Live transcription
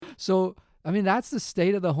So, I mean, that's the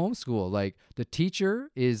state of the homeschool. Like the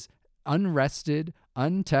teacher is unrested,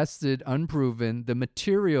 untested, unproven. The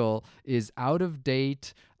material is out of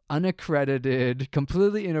date, unaccredited,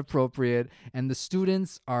 completely inappropriate, and the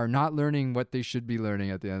students are not learning what they should be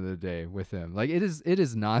learning at the end of the day with him. Like it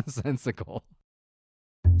is nonsensical.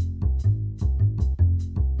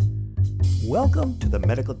 Welcome to the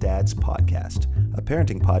Medical Dads Podcast, a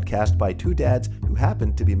parenting podcast by two dads who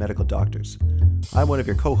happen to be medical doctors. I'm one of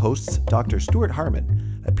your co-hosts, Dr. Stuart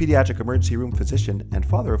Harmon, a pediatric emergency room physician and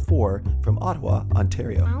father of four from Ottawa,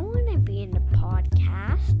 Ontario. I want to be in the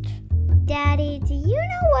podcast. Daddy, do you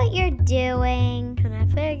know what you're doing? Can I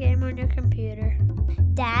play a game on your computer?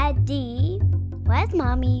 Daddy, where's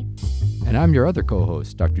Mommy? And I'm your other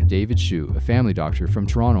co-host, Dr. David Shue, a family doctor from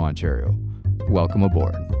Toronto, Ontario. Welcome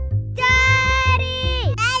aboard.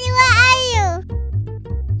 Daddy! Daddy, where are you?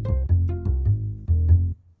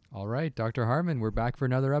 All right, Dr. Harmon, we're back for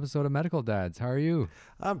another episode of Medical Dads. How are you?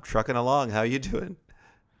 I'm trucking along. How you doing?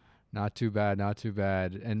 Not too bad, not too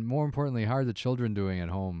bad. And more importantly, how are the children doing at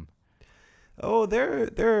home? Oh,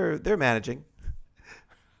 they're managing.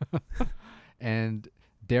 And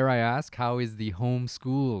dare I ask, how is the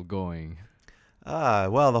homeschool going?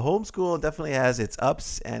 Well, the homeschool definitely has its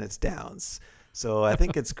ups and its downs. So I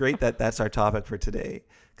think it's great that that's our topic for today,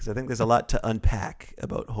 because I think there's a lot to unpack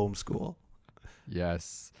about homeschool.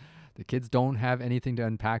 Yes. The kids don't have anything to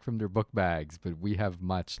unpack from their book bags, but we have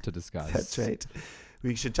much to discuss. That's right.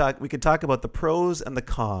 We could talk about the pros and the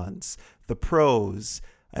cons. The pros,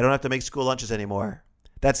 I don't have to make school lunches anymore.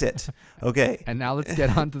 That's it. Okay. And now let's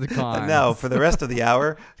get on to the cons. And now for the rest of the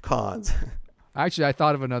hour, cons. Actually, I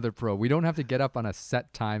thought of another pro. We don't have to get up on a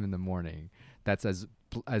set time in the morning. That's as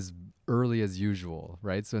early as usual,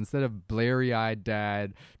 right? So instead of blary-eyed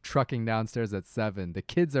dad trucking downstairs at 7, the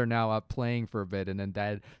kids are now up playing for a bit, and then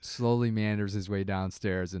dad slowly meanders his way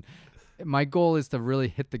downstairs. And my goal is to really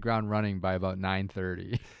hit the ground running by about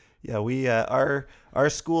 9:30. Yeah, we our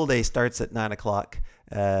school day starts at 9:00,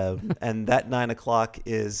 and that 9:00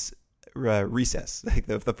 is recess. Like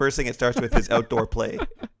the first thing it starts with is outdoor play.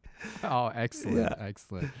 Oh, excellent,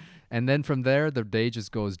 excellent. And then from there, the day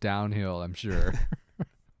just goes downhill, I'm sure.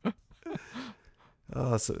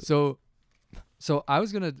 So I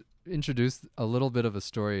was going to introduce a little bit of a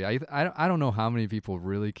story. I don't know how many people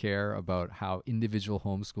really care about how individual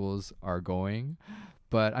homeschools are going,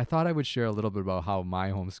 but I thought I would share a little bit about how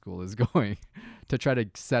my homeschool is going to try to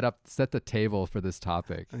set the table for this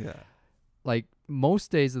topic. Yeah. Like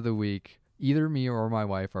most days of the week, either me or my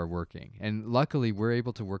wife are working, and luckily we're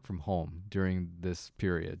able to work from home during this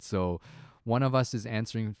period. So one of us is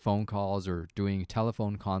answering phone calls or doing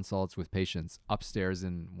telephone consults with patients upstairs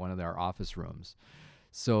in one of our office rooms.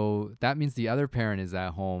 So that means the other parent is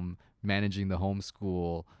at home managing the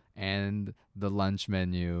homeschool and the lunch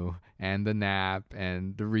menu and the nap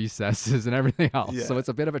and the recesses and everything else. Yeah. So it's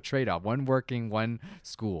a bit of a trade-off, one working, one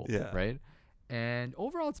school, Yeah. right? And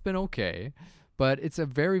overall it's been okay, but it's a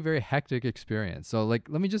very, very hectic experience. So like,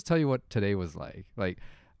 let me just tell you what today was like. Like,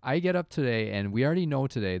 I get up today and we already know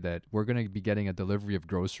today that we're going to be getting a delivery of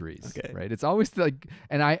groceries, Okay. right? It's always like,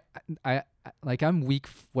 and I'm week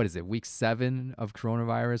 7 of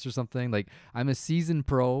coronavirus or something. Like I'm a seasoned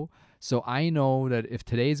pro. So I know that if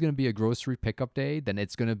today is going to be a grocery pickup day, then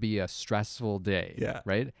it's going to be a stressful day, Yeah.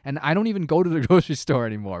 right? And I don't even go to the grocery store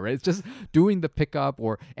anymore, right? It's just doing the pickup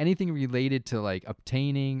or anything related to like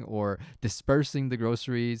obtaining or dispersing the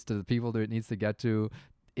groceries to the people that it needs to get to.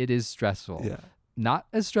 It is stressful. Yeah. Not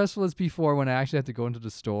as stressful as before when I actually had to go into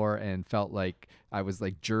the store and felt like I was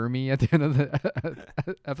like germy at the end of the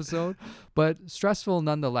episode, but stressful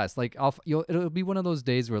nonetheless. Like it'll be one of those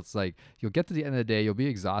days where it's like you'll get to the end of the day, you'll be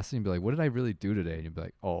exhausted and be like, what did I really do today? And you'll be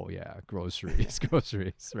like, oh yeah, groceries,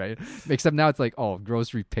 right? Except now it's like, oh,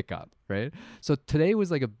 grocery pickup, right? So today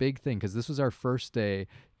was like a big thing because this was our first day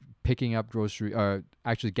picking up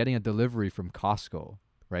actually getting a delivery from Costco.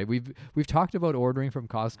 Right, we've talked about ordering from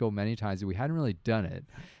Costco many times, but we hadn't really done it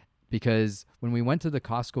because when we went to the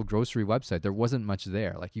Costco grocery website, there wasn't much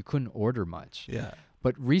there. Like you couldn't order much. Yeah.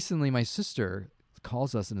 But recently, my sister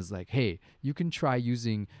calls us and is like, "Hey, you can try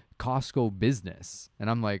using Costco Business," and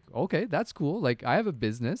I'm like, "Okay, that's cool. Like I have a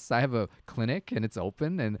business, I have a clinic, and it's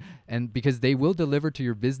open, and because they will deliver to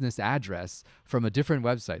your business address from a different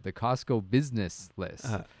website, the Costco Business list,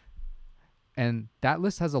 and that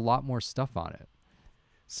list has a lot more stuff on it."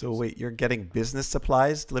 So wait, you're getting business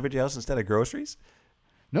supplies delivered to your house instead of groceries?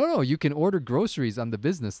 No, you can order groceries on the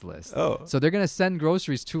business list. Oh. So they're going to send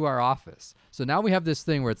groceries to our office. So now we have this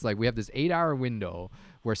thing where it's like we have this 8-hour window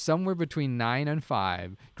where somewhere between 9 and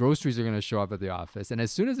 5, groceries are going to show up at the office. And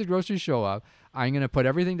as soon as the groceries show up, I'm going to put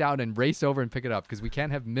everything down and race over and pick it up because we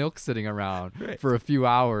can't have milk sitting around for a few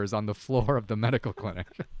hours on the floor of the medical clinic.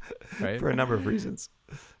 Right? For a number of reasons.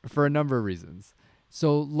 For a number of reasons.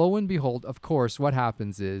 So lo and behold, of course, what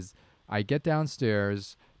happens is I get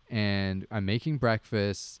downstairs and I'm making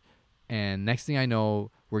breakfast, and next thing I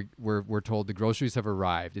know, we're told the groceries have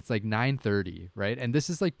arrived. It's like 9:30, right? And this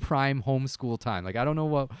is like prime homeschool time. Like I don't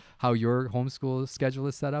know how your homeschool schedule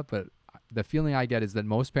is set up, but the feeling I get is that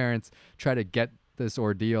most parents try to get this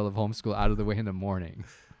ordeal of homeschool out of the way in the morning,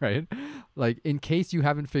 right? Like in case you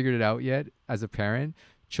haven't figured it out yet as a parent,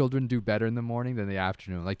 children do better in the morning than the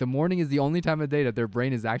afternoon. Like the morning is the only time of day that their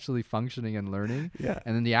brain is actually functioning and learning. Yeah.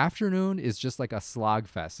 And then the afternoon is just like a slog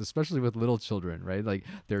fest, especially with little children, right? Like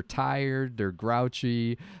they're tired, they're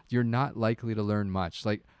grouchy. You're not likely to learn much.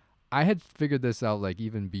 Like I had figured this out like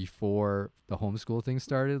even before the homeschool thing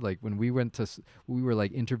started. Like when we were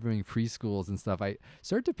like interviewing preschools and stuff, I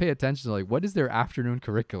started to pay attention to like what is their afternoon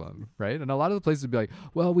curriculum, right? And a lot of the places would be like,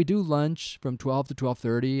 well, we do lunch from 12 to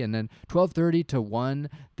 12:30, and then 12:30 to 1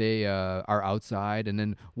 they are outside, and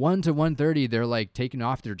then 1 to 1:30 they're like taking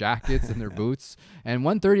off their jackets and their boots, and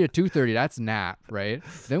 1:30 to 2:30 that's nap, right?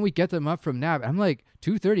 Then we get them up from nap. I'm like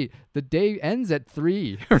 2:30, the day ends at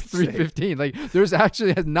 3 or 3:15. Like there's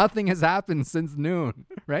actually nothing has happened since noon,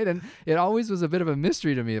 right? And it always was a bit of a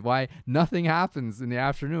mystery to me why nothing happens in the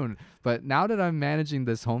afternoon. But now that I'm managing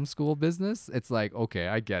this homeschool business, it's like, okay,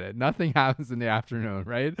 I get it. Nothing happens in the afternoon,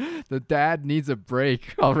 right? The dad needs a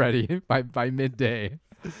break already by midday.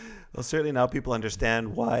 Well, certainly now people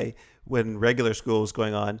understand why when regular school was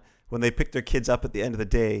going on, when they picked their kids up at the end of the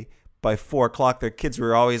day, by 4 o'clock, their kids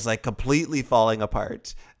were always like completely falling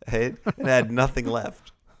apart, right? And had nothing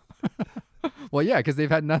left. Well, yeah, because they've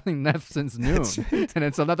had nothing left since noon. Right. And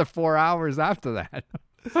it's another 4 hours after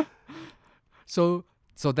that. So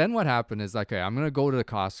then what happened is, okay, I'm going to go to the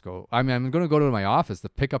Costco. I mean, I'm going to go to my office to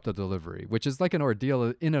pick up the delivery, which is like an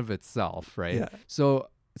ordeal in of itself, right? Yeah.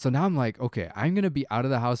 So now I'm like, okay, I'm going to be out of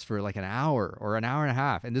the house for like an hour or an hour and a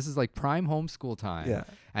half. And this is like prime homeschool time. Yeah.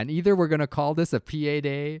 And either we're going to call this a PA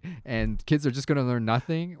day and kids are just going to learn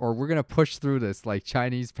nothing, or we're going to push through this like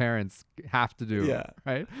Chinese parents have to do. Yeah.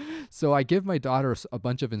 Right. So I give my daughter a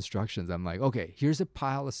bunch of instructions. I'm like, okay, here's a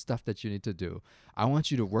pile of stuff that you need to do. I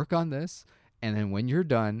want you to work on this. And then when you're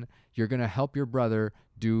done, you're going to help your brother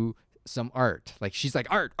do some art. Like she's like,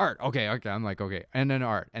 art. Okay. I'm like, okay. And then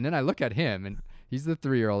art. And then I look at him and he's the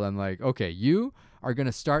 3-year-old. I'm like, okay, you are going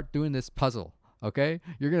to start doing this puzzle. Okay.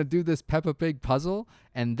 You're going to do this Peppa Pig puzzle.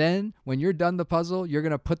 And then when you're done the puzzle, you're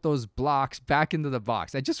going to put those blocks back into the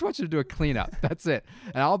box. I just want you to do a cleanup. That's it.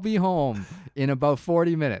 And I'll be home in about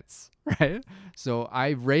 40 minutes. Right. So I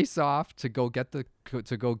race off to go get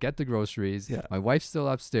the groceries. Yeah. My wife's still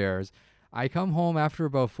upstairs. I come home after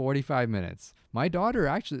about 45 minutes. My daughter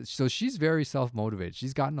actually, so she's very self-motivated.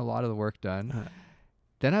 She's gotten a lot of the work done. Uh-huh.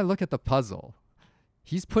 Then I look at the puzzle.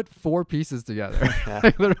 He's put 4 pieces together,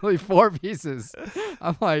 like literally 4 pieces.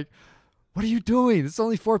 I'm like, what are you doing? It's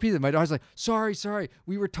only 4 pieces. My daughter's like, sorry.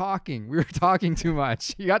 We were talking too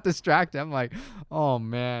much. He got distracted. I'm like, oh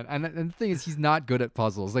man. And the thing is, he's not good at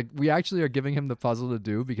puzzles. Like we actually are giving him the puzzle to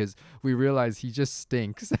do because we realize he just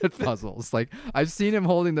stinks at puzzles. Like I've seen him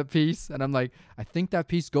holding the piece and I'm like, I think that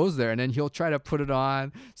piece goes there. And then he'll try to put it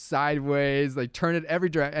on sideways, like turn it every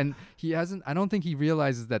direction. And I don't think he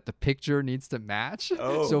realizes that the picture needs to match.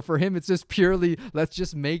 Oh. So for him, it's just purely, let's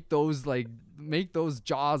just make those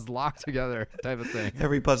jaws lock together type of thing.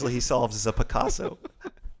 Every puzzle he solves is a Picasso.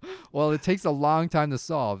 Well, it takes a long time to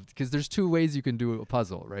solve because there's 2 ways you can do a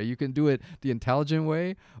puzzle, right? You can do it the intelligent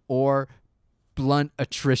way or blunt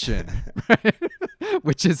attrition, right?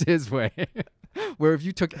 Which is his way. Where if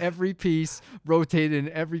you took every piece, rotated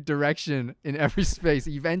in every direction, in every space,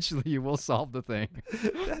 eventually you will solve the thing.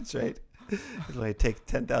 That's right. It'll only take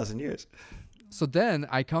 10,000 years. So then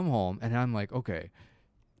I come home and I'm like, okay,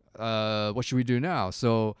 what should we do now?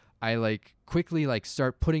 So I quickly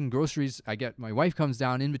start putting groceries. My wife comes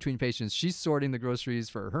down in between patients. She's sorting the groceries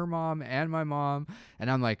for her mom and my mom.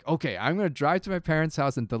 And I'm like, okay, I'm going to drive to my parents'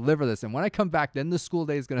 house and deliver this. And when I come back, then the school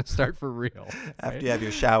day is going to start for real. After you have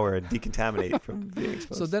your shower and decontaminate from being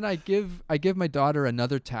exposed. So then I give my daughter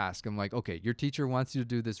another task. I'm like, okay, your teacher wants you to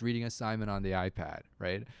do this reading assignment on the iPad,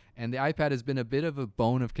 right? And the iPad has been a bit of a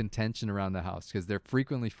bone of contention around the house because they're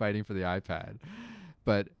frequently fighting for the iPad.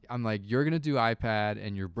 But I'm like, you're going to do iPad,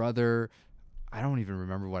 and your brother, I don't even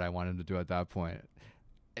remember what I wanted to do at that point.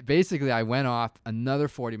 basically I went off another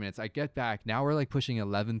 40 minutes. I get back. Now we're like pushing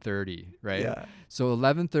 11:30, right? Yeah. So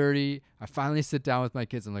 11:30, I finally sit down with my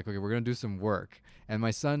kids. I'm like, okay, we're going to do some work. And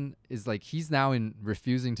my son is like, he's now in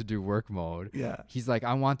refusing to do work mode. Yeah. He's like,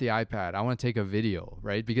 I want the iPad. I want to take a video,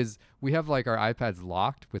 right? Because we have like our iPads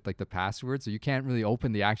locked with like the password. So you can't really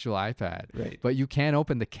open the actual iPad. Right. But you can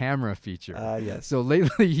open the camera feature. Yes. So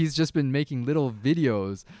lately he's just been making little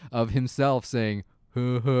videos of himself saying,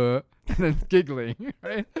 and then giggling,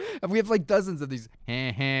 right? And we have like dozens of these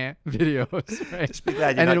videos, right? Just be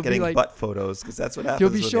glad you're not getting butt photos, because that's what happens. He'll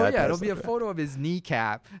be with showing, the iPad it'll be a stuff, photo of his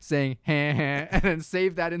kneecap saying and then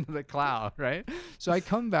save that into the cloud, right? So I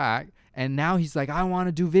come back and now he's like, I want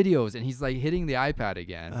to do videos, and he's like hitting the iPad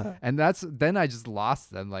again, and then I just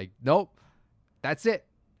lost them. Like, nope, that's it.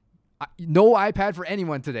 No iPad for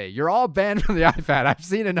anyone today. You're all banned from the iPad. I've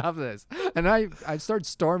seen enough of this. And I start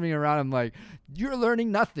storming around. I'm like, you're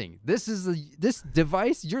learning nothing. This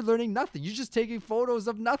device, you're learning nothing. You're just taking photos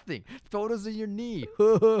of nothing. Photos of your knee.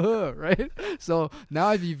 Right? So now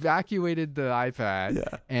I've evacuated the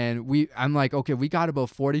iPad, and I'm like, okay, we got about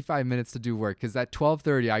 45 minutes to do work, because at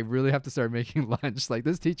 12:30 I really have to start making lunch. Like,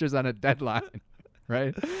 this teacher's on a deadline.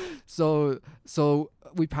 Right. So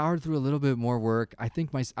we powered through a little bit more work. I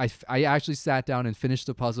think I actually sat down and finished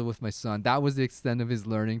the puzzle with my son. That was the extent of his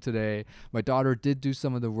learning today. My daughter did do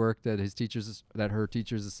some of the work that her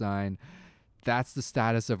teachers assigned. That's the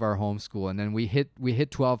status of our homeschool. And then we hit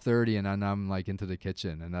 12:30, and then I'm like into the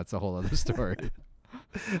kitchen, and that's a whole other story.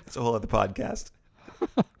 It's a whole other podcast.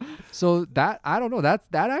 So that, I don't know, that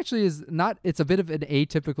actually is not, it's a bit of an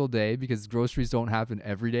atypical day, because groceries don't happen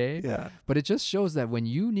every day. Yeah. But it just shows that when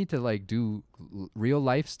you need to like do real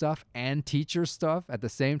life stuff and teacher stuff at the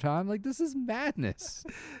same time, like, this is madness.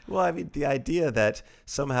 Well, I mean, the idea that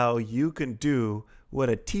somehow you can do what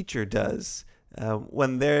a teacher does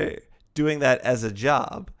when they're doing that as a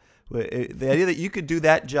job, the idea that you could do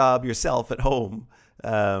that job yourself at home,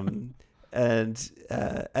 and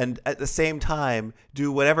at the same time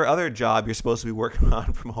do whatever other job you're supposed to be working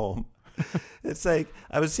on from home. It's like,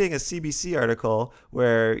 I was seeing a CBC article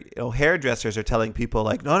where, hairdressers are telling people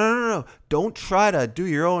like, no, don't try to do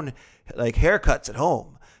your own like haircuts at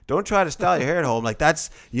home. Don't try to style your hair at home. Like, that's,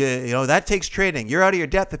 that takes training. You're out of your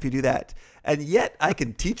depth if you do that. And yet I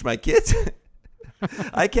can teach my kids.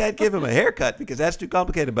 I can't give them a haircut because that's too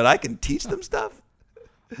complicated, but I can teach them stuff.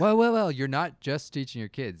 Well, you're not just teaching your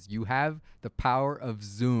kids. You have the power of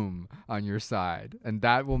Zoom on your side, and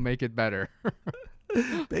that will make it better.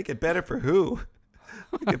 Make it better for who?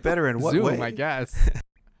 Make it better in what Zoom, way? I guess.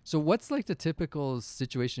 So what's like the typical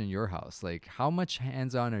situation in your house? Like, how much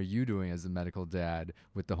hands-on are you doing as a medical dad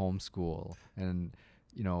with the homeschool? And,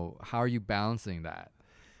 how are you balancing that?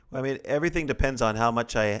 Well, I mean, everything depends on how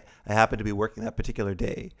much I happen to be working that particular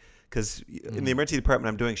day. Because in the emergency department,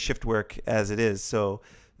 I'm doing shift work as it is. So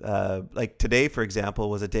like today, for example,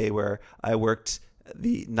 was a day where I worked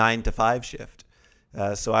the 9 to 5 shift.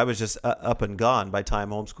 So I was just up and gone by time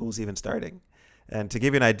homeschool's even starting. And to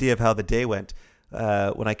give you an idea of how the day went,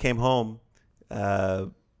 when I came home,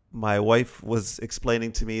 my wife was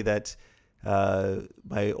explaining to me that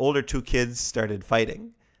my older 2 kids started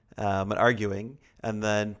fighting and arguing. And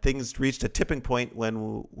then things reached a tipping point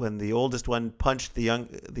when the oldest one punched the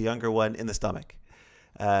younger one in the stomach.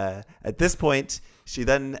 At this point, she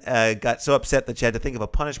then got so upset that she had to think of a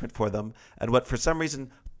punishment for them. And what for some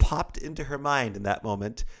reason popped into her mind in that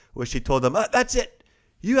moment was she told them, "That's it.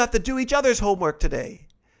 You have to do each other's homework today."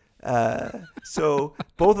 So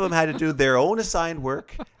both of them had to do their own assigned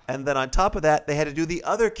work. And then on top of that, they had to do the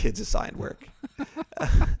other kids' assigned work.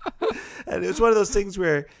 And it was one of those things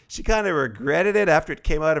where she kind of regretted it after it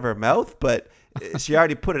came out of her mouth, but she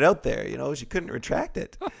already put it out there, she couldn't retract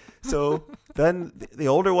it. So then the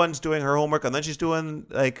older one's doing her homework, and then she's doing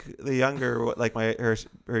like the younger, like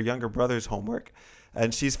her younger brother's homework,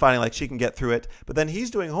 and she's finding like she can get through it. But then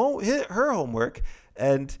he's doing her homework,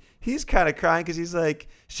 and he's kind of crying because he's like,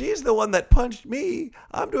 she's the one that punched me.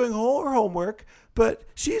 I'm doing her homework, but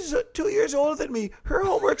she's 2 years older than me. Her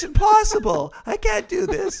homework's impossible. I can't do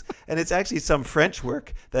this. And it's actually some French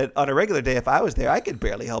work that on a regular day, if I was there, I could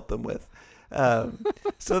barely help them with.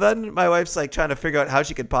 So then my wife's like trying to figure out how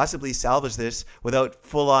she could possibly salvage this without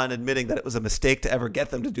full on admitting that it was a mistake to ever get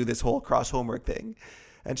them to do this whole cross homework thing.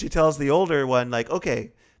 And she tells the older one, like,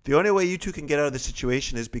 okay, the only way you two can get out of the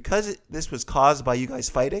situation is because this was caused by you guys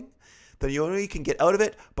fighting, then you only can get out of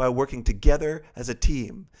it by working together as a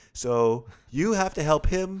team. So you have to help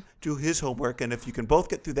him do his homework, and if you can both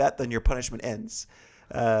get through that, then your punishment ends.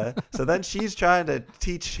 So then she's trying to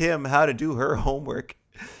teach him how to do her homework.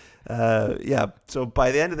 So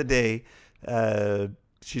by the end of the day,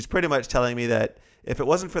 she's pretty much telling me that if it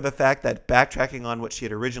wasn't for the fact that backtracking on what she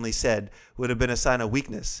had originally said would have been a sign of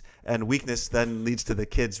weakness, and weakness then leads to the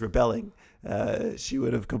kids rebelling, she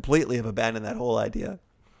would have completely have abandoned that whole idea.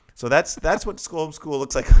 So that's what homeschool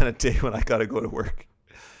looks like on a day when I got to go to work.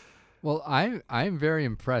 Well, I'm very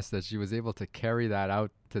impressed that she was able to carry that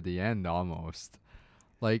out to the end almost.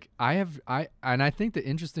 Like I think the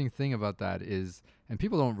interesting thing about that is, and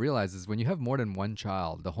people don't realize, is when you have more than one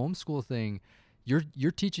child, the homeschool thing,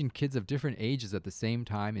 you're teaching kids of different ages at the same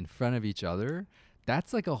time in front of each other.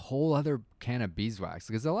 That's like a whole other can of beeswax,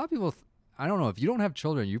 because a lot of people, I don't know, if you don't have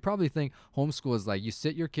children, you probably think homeschool is like you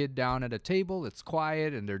sit your kid down at a table, it's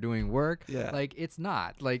quiet, and they're doing work. Yeah. Like, it's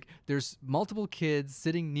not. Like, there's multiple kids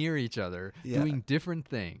sitting near each other doing different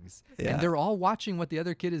things. Yeah. And they're all watching what the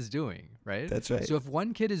other kid is doing, right? That's right. So if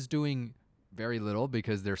one kid is doing very little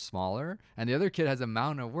because they're smaller and the other kid has a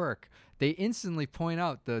mountain of work, they instantly point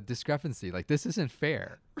out the discrepancy. Like, this isn't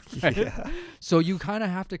fair. Right? Yeah. So you kind of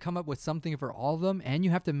have to come up with something for all of them, and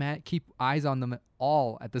you have to keep eyes on them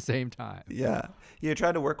all at the same time. Yeah. You're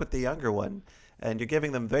trying to work with the younger one, and you're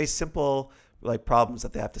giving them very simple like problems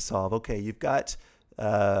that they have to solve. Okay, you've got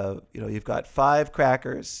 5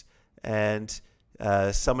 crackers, and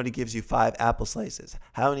somebody gives you 5 apple slices.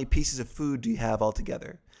 How many pieces of food do you have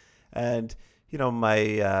altogether? And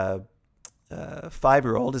my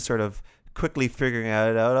 5-year-old is sort of quickly figuring it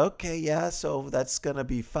out. Okay, yeah, so that's gonna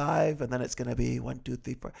be 5, and then it's gonna be 1, 2,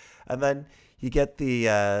 3, 4, and then you get the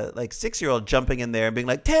 6-year-old jumping in there and being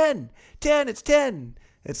like 10, it's 10.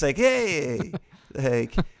 It's like, hey,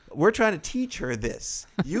 like, we're trying to teach her this.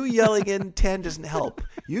 You yelling in 10 doesn't help.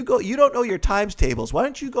 You don't know your times tables. Why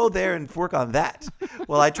don't you go there and work on that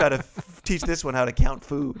while I try to teach this one how to count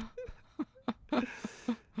food?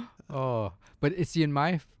 Oh, but it's in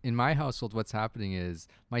my household, what's happening is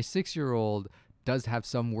my 6-year-old does have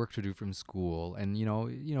some work to do from school, and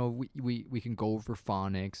we can go over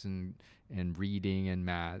phonics and reading and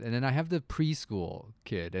math, and then I have the preschool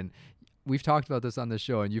kid, and we've talked about this on the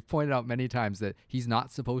show, and you've pointed out many times that he's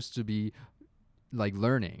not supposed to be like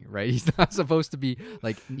learning, right? He's not supposed to be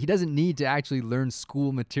like, he doesn't need to actually learn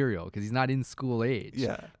school material because he's not in school age.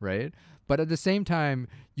 Yeah. Right. But at the same time,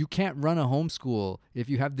 you can't run a homeschool if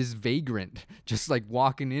you have this vagrant just like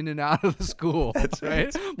walking in and out of the school, That's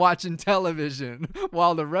right? Watching television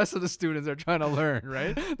while the rest of the students are trying to learn,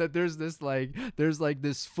 right? That there's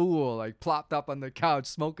this fool like plopped up on the couch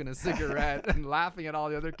smoking a cigarette and laughing at all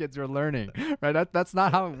the other kids who are learning, right? That's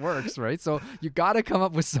not how it works, right? So you got to come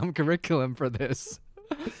up with some curriculum for this.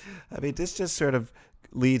 I mean, this just sort of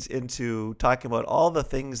leads into talking about all the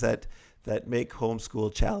things that make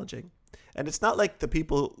homeschool challenging. And it's not like the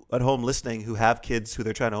people at home listening who have kids who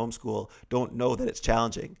they're trying to homeschool don't know that it's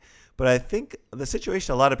challenging. But I think the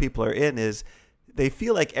situation a lot of people are in is they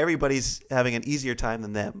feel like everybody's having an easier time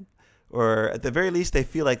than them. Or at the very least, they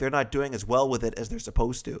feel like they're not doing as well with it as they're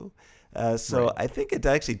supposed to. So right. I think it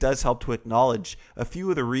actually does help to acknowledge a few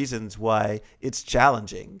of the reasons why it's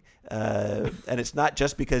challenging. And it's not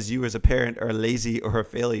just because you as a parent are lazy or a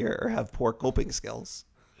failure or have poor coping skills.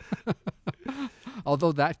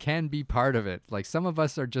 Although that can be part of it. Like, some of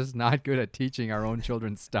us are just not good at teaching our own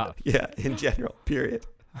children stuff. Yeah, in general, period.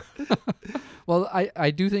 Well,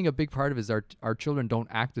 I do think a big part of it is our children don't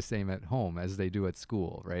act the same at home as they do at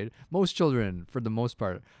school, right? Most children, for the most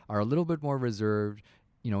part, are a little bit more reserved,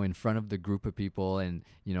 in front of the group of people, and,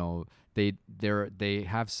 they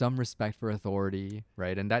have some respect for authority,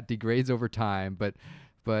 right? And that degrades over time, but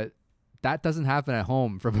that doesn't happen at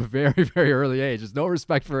home from a very, very early age. There's no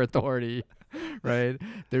respect for authority, right?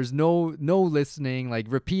 There's no listening, like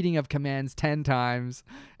repeating of commands 10 times.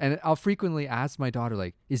 And I'll frequently ask my daughter,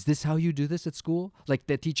 like, is this how you do this at school? Like,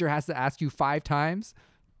 the teacher has to ask you 5 times?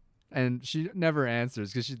 And she never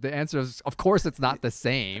answers, because the answer is, of course, it's not the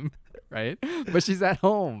same, right? But she's at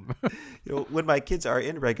home. When my kids are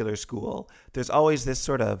in regular school, there's always this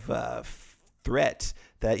sort of threat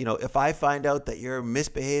that, if I find out that you're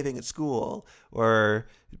misbehaving at school or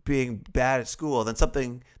being bad at school, then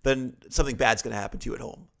something bad's going to happen to you at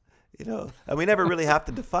home. And we never really have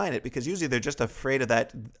to define it, because usually they're just afraid of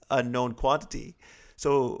that unknown quantity.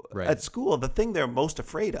 So right. At school, the thing they're most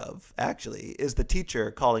afraid of actually is the teacher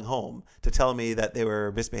calling home to tell me that they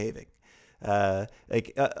were misbehaving.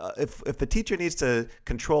 If the teacher needs to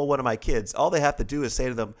control one of my kids, all they have to do is say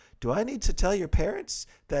to them, "Do I need to tell your parents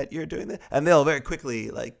that you're doing that?" And they'll very quickly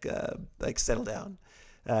settle down.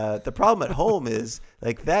 The problem at home is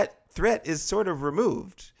that threat is sort of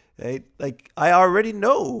removed. Right? Like, I already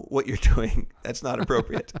know what you're doing. That's not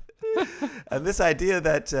appropriate. And this idea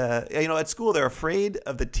that at school they're afraid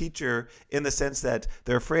of the teacher in the sense that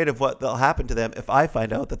they're afraid of what will happen to them if I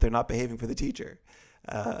find out that they're not behaving for the teacher.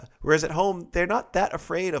 Whereas at home, they're not that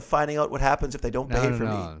afraid of finding out what happens if they don't behave for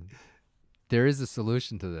me. There is a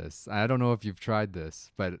solution to this. I don't know if you've tried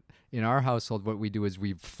this, but in our household, what we do is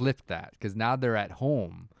we flip that because now they're at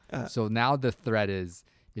home. So now the threat is,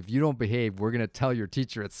 if you don't behave, we're going to tell your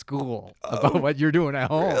teacher at school about what you're doing at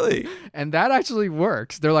home. Really? And that actually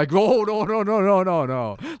works. They're like, oh,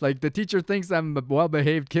 no. Like the teacher thinks I'm a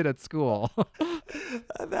well-behaved kid at school.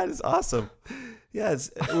 That is awesome. Yes.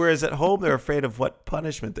 Whereas at home, they're afraid of what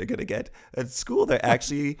punishment they're going to get. At school, they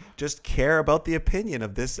actually just care about the opinion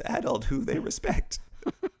of this adult who they respect.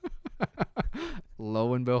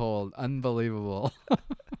 Lo and behold, unbelievable.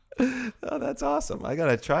 Oh, that's awesome. I got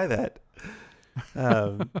to try that.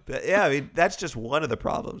 But yeah, I mean, that's just one of the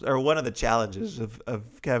problems or one of the challenges of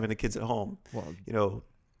having the kids at home. Well,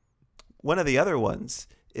 one of the other ones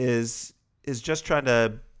is just trying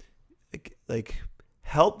to like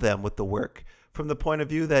help them with the work from the point of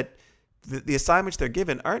view that the assignments they're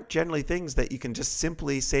given aren't generally things that you can just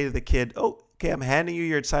simply say to the kid, oh, okay, I'm handing you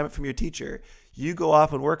your assignment from your teacher. You go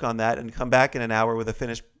off and work on that and come back in an hour with a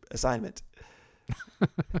finished assignment.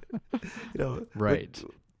 Right.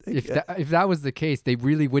 If that was the case, they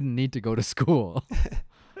really wouldn't need to go to school.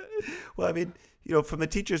 Well, I mean, from the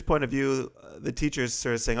teacher's point of view, the teacher's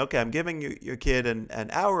sort of saying, okay, I'm giving your kid an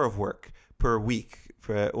hour of work per week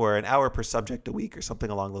or an hour per subject a week or something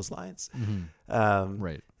along those lines. Mm-hmm.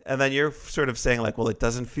 Right. And then you're sort of saying like, well, it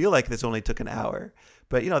doesn't feel like this only took an hour.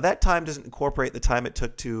 But, that time doesn't incorporate the time it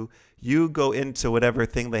took to you go into whatever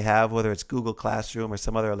thing they have, whether it's Google Classroom or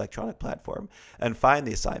some other electronic platform, and find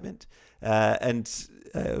the assignment.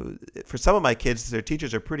 For some of my kids, their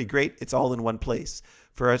teachers are pretty great. It's all in one place.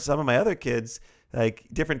 For some of my other kids, like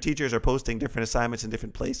different teachers are posting different assignments in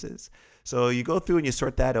different places. So you go through and you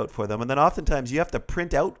sort that out for them. And then oftentimes you have to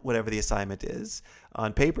print out whatever the assignment is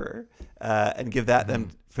on paper and give that them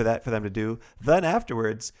for them to do. Then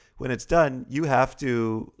afterwards, when it's done, you have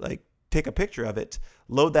to take a picture of it,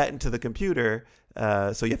 load that into the computer.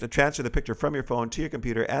 So you have to transfer the picture from your phone to your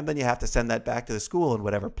computer, and then you have to send that back to the school in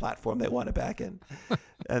whatever platform they want it back in.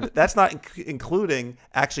 And that's not including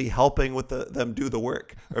actually helping with them do the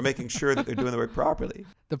work or making sure that they're doing the work properly.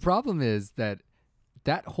 The problem is that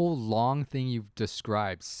whole long thing you've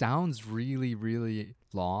described sounds really, really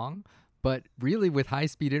long, but really with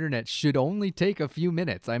high-speed internet should only take a few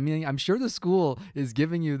minutes. I mean, I'm sure the school is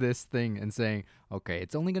giving you this thing and saying, okay,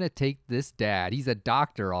 it's only going to take this dad, he's a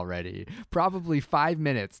doctor already, probably 5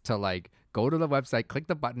 minutes to go to the website, click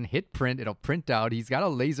the button, hit print, it'll print out. He's got a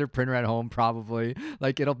laser printer at home probably.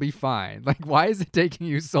 It'll be fine. Why is it taking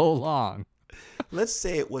you so long? Let's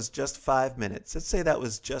say it was just 5 minutes. Let's say that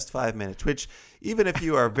was just 5 minutes, which even if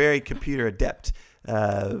you are very computer adept,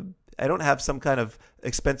 I don't have some kind of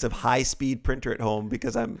expensive high-speed printer at home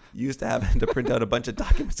because I'm used to having to print out a bunch of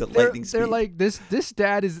documents at lightning speed. They're like, this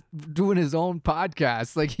dad is doing his own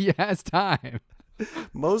podcast. He has time.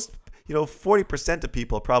 Most 40% of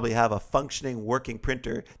people probably have a functioning working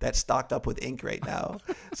printer that's stocked up with ink right now.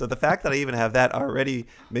 So the fact that I even have that already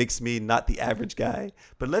makes me not the average guy.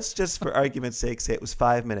 But let's just, for argument's sake, say it was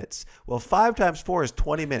 5 minutes. Well, 5 times 4 is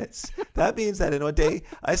 20 minutes. That means that in a day,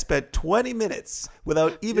 I spent 20 minutes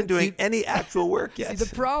without even doing any actual work yet. See,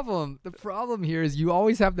 the problem here is you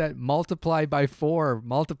always have that multiply by 4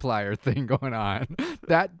 multiplier thing going on.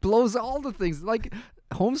 That blows all the things.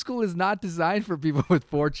 Homeschool is not designed for people with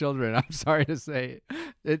 4 children. I'm sorry to say.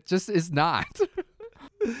 It just is not.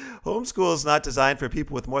 Homeschool is not designed for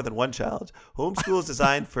people with more than 1 child. Homeschool is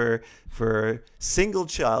designed for single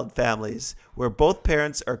child families where both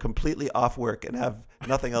parents are completely off work and have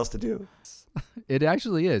nothing else to do. It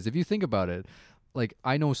actually is. If you think about it,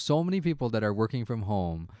 I know so many people that are working from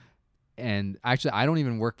home. And actually, I don't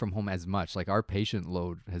even work from home as much. Our patient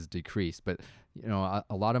load has decreased. But, a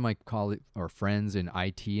lot of my colleagues or friends in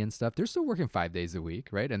IT and stuff, they're still working 5 days a week,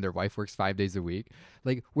 right? And their wife works 5 days a week.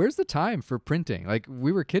 Where's the time for printing?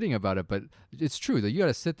 We were kidding about it, but it's true that you got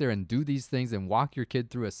to sit there and do these things and walk your kid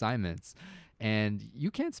through assignments. And you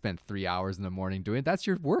can't spend 3 hours in the morning doing it. That's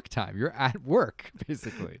your work time. You're at work,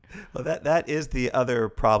 basically. Well, that is the other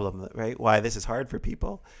problem, right? Why this is hard for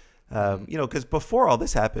people. Because before all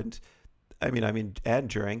this happened, and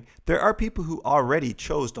during, there are people who already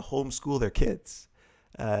chose to homeschool their kids.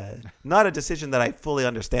 Not a decision that I fully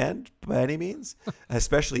understand by any means,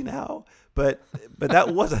 especially now. But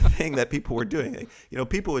that was a thing that people were doing.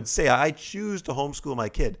 People would say, I choose to homeschool my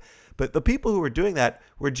kid. But the people who were doing that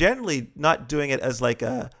were generally not doing it as I've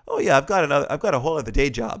got a whole other day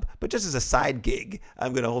job, but just as a side gig,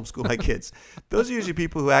 I'm going to homeschool my kids. Those are usually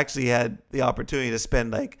people who actually had the opportunity to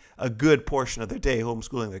spend a good portion of their day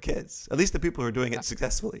homeschooling their kids. At least the people who are doing it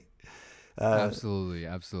successfully. Absolutely.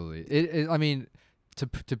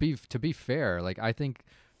 to be fair, like I think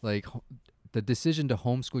like the decision to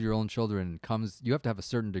homeschool your own children you have to have a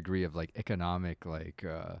certain degree of like economic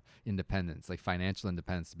independence, like financial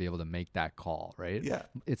independence to be able to make that call, right? Yeah.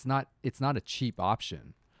 It's not a cheap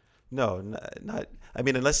option. No, not. I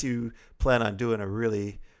mean, unless you plan on doing a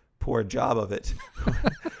really poor job of it,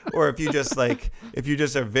 or if you just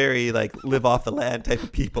are very like live off the land type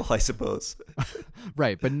of people, I suppose.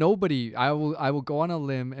 Right, but nobody. I will go on a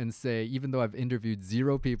limb and say, even though I've interviewed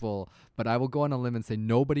 0 people, but I will go on a limb and say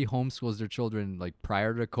nobody homeschools their children like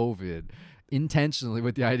prior to COVID intentionally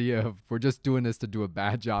with the idea of we're just doing this to do a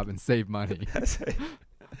bad job and save money.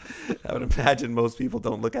 I would imagine most people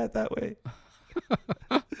don't look at it that way.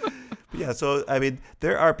 Yeah, so I mean,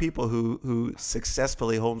 there are people who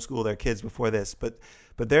successfully homeschool their kids before this, but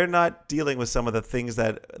they're not dealing with some of the things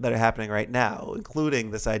that are happening right now,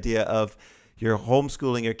 including this idea of you're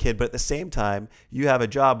homeschooling your kid, but at the same time, you have a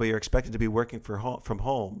job where you're expected to be working from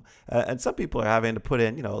home, and some people are having to put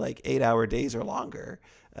in, like 8-hour days or longer,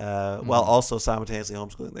 while also simultaneously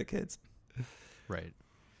homeschooling their kids. Right.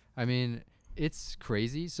 I mean, it's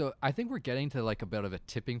crazy. So I think we're getting to like a bit of a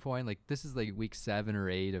tipping point. Like this is like week 7 or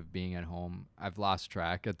 8 of being at home. I've lost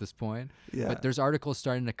track at this point. Yeah. But there's articles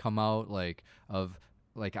starting to come out in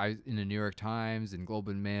the New York Times and Globe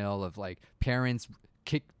and Mail of like parents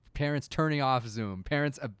turning off Zoom,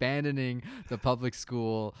 parents abandoning the public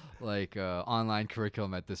school online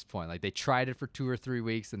curriculum at this point. Like they tried it for 2 or 3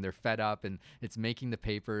 weeks and they're fed up, and it's making the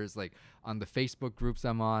papers. Like on the Facebook groups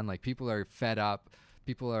I'm on, like people are fed up.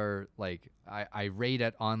 People are like irate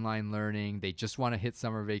at online learning. They just want to hit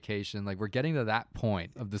summer vacation. Like we're getting to that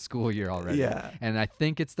point of the school year already. Yeah. And I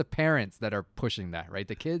think it's the parents that are pushing that, right?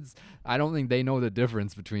 The kids, I don't think they know the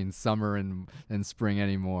difference between summer and spring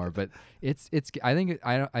anymore. But I think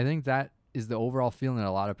that is the overall feeling that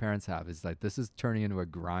a lot of parents have, is like this is turning into a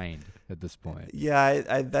grind at this point. Yeah,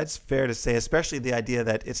 I that's fair to say, especially the idea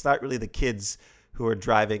that it's not really the kids who are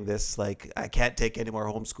driving this, like, I can't take any more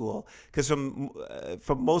homeschool. Because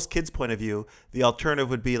from most kids' point of view, the alternative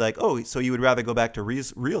would be like, oh, so you would rather go back to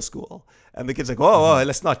real school. And the kid's like, oh,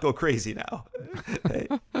 let's not go crazy now.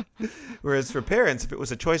 Right? Whereas for parents, if it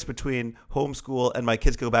was a choice between homeschool and my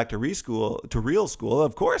kids go back to real school,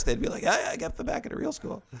 of course they'd be like, I get them back into real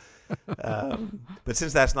school. But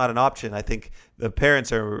since that's not an option, I think the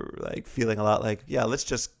parents are like feeling a lot like, yeah, let's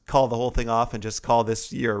just call the whole thing off and just call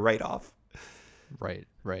this year right off.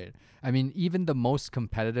 Right. I mean, even the most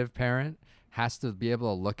competitive parent has to be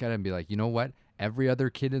able to look at it and be like, you know what? Every other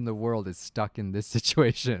kid in the world is stuck in this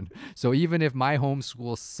situation. So even if my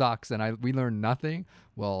homeschool sucks and we learn nothing,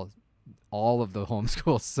 well, all of the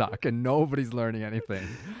homeschools suck and nobody's learning anything.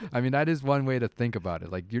 I mean, that is one way to think about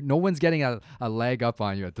it. Like no one's getting a leg up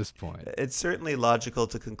on you at this point. It's certainly logical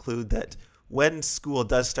to conclude that when school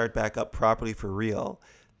does start back up properly for real,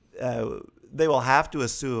 they will have to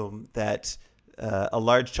assume that a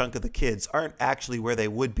large chunk of the kids aren't actually where they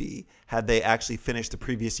would be had they actually finished the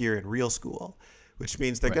previous year in real school, which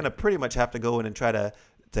means they're going to pretty much have to go in and try to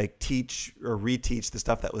teach or reteach the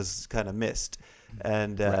stuff that was kind of missed.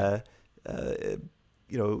 And,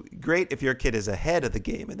 great if your kid is ahead of the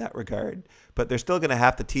game in that regard, but they're still going to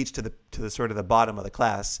have to teach to the sort of the bottom of the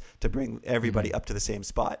class to bring everybody up to the same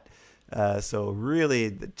spot. So really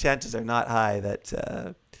the chances are not high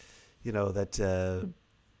that,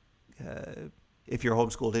 if your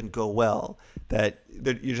homeschool didn't go well, that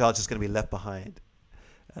your child's just going to be left behind.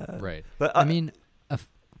 Right. But I mean,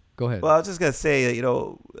 go ahead. Well, I was just going to say,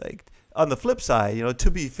 like on the flip side,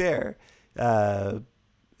 to be fair, I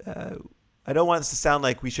don't want this to sound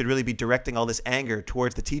like we should really be directing all this anger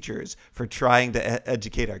towards the teachers for trying to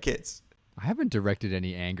educate our kids. I haven't directed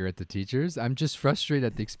any anger at the teachers. I'm just frustrated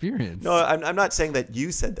at the experience. No, I'm not saying that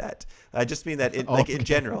you said that. I just mean that in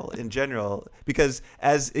general, because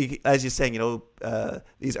as you're saying,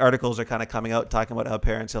 these articles are kind of coming out talking about how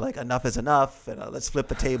parents are like, enough is enough, and let's flip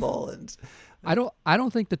the table. And I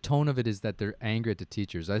don't think the tone of it is that they're angry at the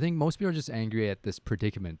teachers. I think most people are just angry at this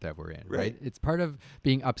predicament that we're in, right? It's part of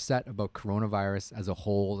being upset about coronavirus as a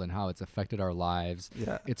whole and how it's affected our lives.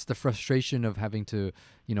 Yeah. It's the frustration of having to,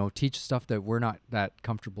 teach stuff that we're not that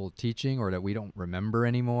comfortable teaching or that we don't remember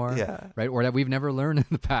anymore. Yeah. Right? Or that we've never learned in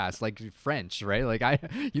the past, like French, right? Like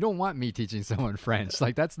you don't want me teaching someone French.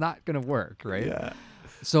 Like that's not going to work, right? Yeah.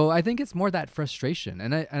 So I think it's more that frustration.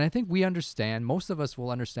 And I think we understand, most of us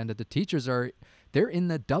will understand that the teachers they're in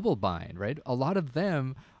the double bind, right? A lot of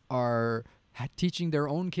them are teaching their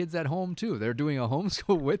own kids at home too. They're doing a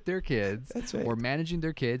homeschool with their kids. That's right. Or managing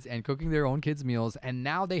their kids and cooking their own kids' meals. And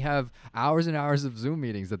now they have hours and hours of Zoom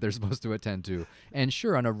meetings that they're supposed to attend to. And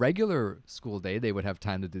sure, on a regular school day, they would have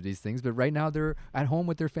time to do these things. But right now they're at home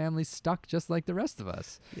with their families, stuck just like the rest of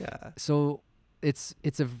us. Yeah. So it's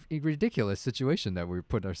a ridiculous situation that we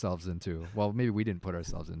put ourselves into. Well, maybe we didn't put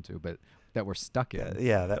ourselves into, but that we're stuck in.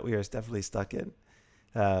 Yeah, that we are definitely stuck in.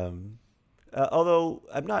 Although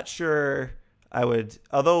I'm not sure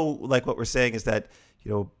although like what we're saying is that,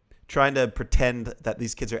 trying to pretend that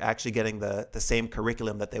these kids are actually getting the same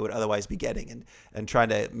curriculum that they would otherwise be getting and trying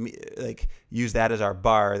to like use that as our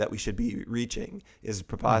bar that we should be reaching is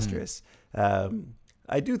preposterous.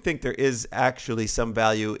 I do think there is actually some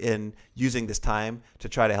value in using this time to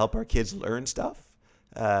try to help our kids learn stuff.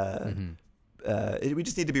 We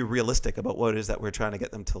just need to be realistic about what it is that we're trying to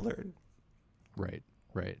get them to learn. Right.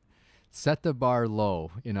 Set the bar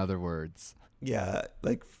low, in other words. Yeah,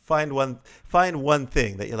 like find one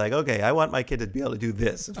thing that you're like, okay, I want my kid to be able to do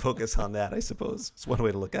this and focus on that, I suppose. It's one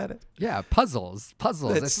way to look at it. Yeah, puzzles.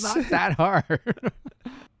 It's not that hard.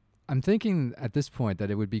 I'm thinking at this point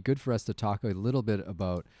that it would be good for us to talk a little bit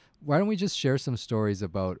about, why don't we just share some stories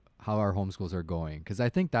about how our homeschools are going? Because I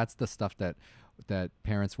think that's the stuff that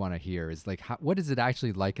parents want to hear, is like, what is it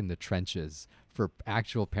actually like in the trenches for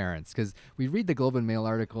actual parents? Because we read the Globe and Mail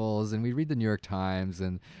articles and we read the New York Times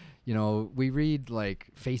and we read like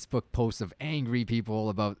Facebook posts of angry people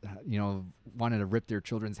about, wanting to rip their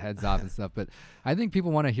children's heads off and stuff. But I think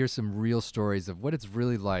people want to hear some real stories of what it's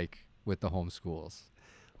really like with the homeschools.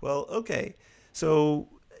 Well, okay. So,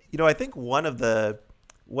 I think one of the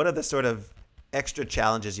sort of extra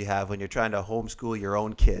challenges you have when you're trying to homeschool your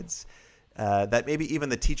own kids, that maybe even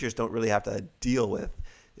the teachers don't really have to deal with,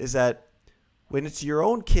 is that when it's your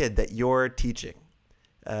own kid that you're teaching,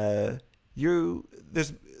 the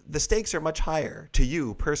stakes are much higher to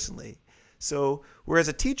you personally. So whereas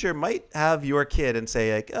a teacher might have your kid and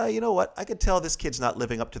say like, you know what, I could tell this kid's not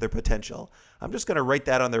living up to their potential. I'm just going to write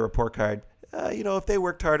that on their report card. If they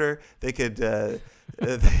worked harder, they could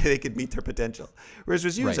they could meet their potential. Whereas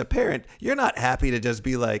with you as a parent, you're not happy to just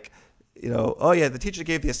be like, oh yeah, the teacher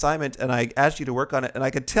gave the assignment and I asked you to work on it and I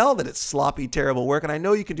could tell that it's sloppy, terrible work and I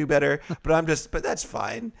know you can do better, but that's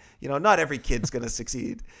fine. Not every kid's going to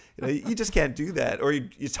succeed. You just can't do that, or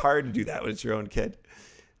it's hard to do that when it's your own kid.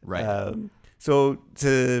 Right. So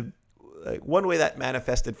one way that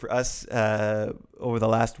manifested for us over the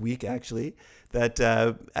last week, actually, that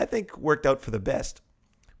I think worked out for the best.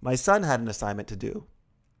 My son had an assignment to do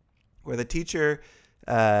where the teacher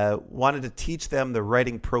wanted to teach them the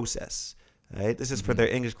writing process. Right? This is for their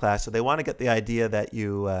English class. So they want to get the idea that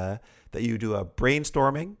you do a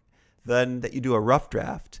brainstorming, then that you do a rough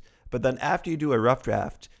draft, but then after you do a rough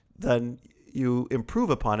draft, then you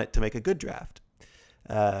improve upon it to make a good draft.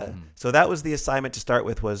 So that was the assignment to start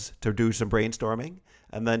with, was to do some brainstorming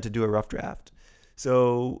and then to do a rough draft.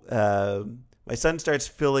 So my son starts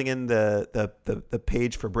filling in the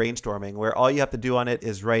page for brainstorming, where all you have to do on it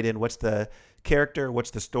is write in what's the character,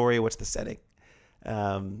 what's the story, what's the setting.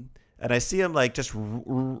 And I see him like just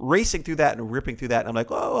racing through that and ripping through that. And I'm like,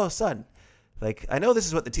 oh, son, like, I know this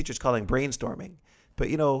is what the teacher's calling brainstorming, but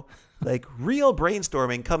like real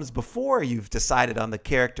brainstorming comes before you've decided on the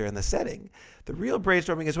character and the setting. The real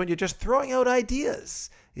brainstorming is when you're just throwing out ideas,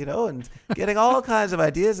 and getting all kinds of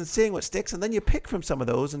ideas and seeing what sticks. And then you pick from some of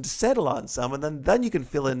those and settle on some. And then you can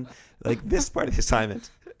fill in like this part of the assignment.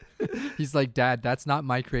 He's like, Dad, that's not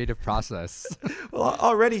my creative process. Well,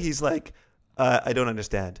 already he's like, I don't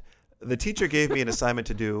understand. The teacher gave me an assignment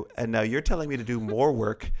to do, and now you're telling me to do more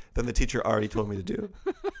work than the teacher already told me to do.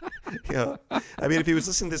 I mean, if he was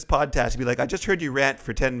listening to this podcast, he'd be like, I just heard you rant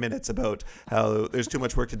for 10 minutes about how there's too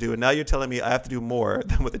much work to do, and now you're telling me I have to do more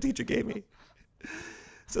than what the teacher gave me.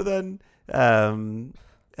 So then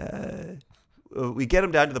we get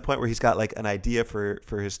him down to the point where he's got like an idea for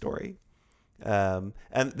his story. And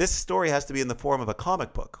this story has to be in the form of a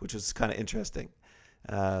comic book, which is kind of interesting.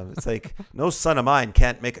 It's like, no son of mine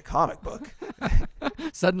can't make a comic book.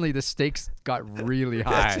 Suddenly the stakes got really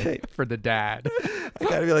high for the dad. I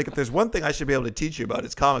gotta be like, if there's one thing I should be able to teach you about,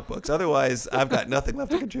 it's comic books. Otherwise, I've got nothing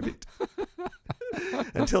left to contribute.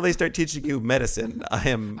 Until they start teaching you medicine,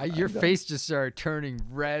 your face just started turning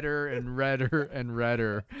redder and redder and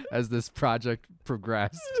redder as this project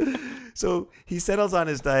progressed. So he settles on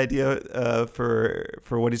his idea for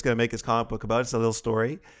what he's going to make his comic book about. It's a little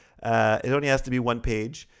story. It only has to be one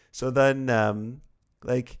page. So then,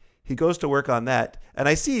 he goes to work on that, and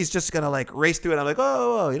I see he's just gonna like race through it. I'm like,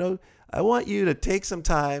 I want you to take some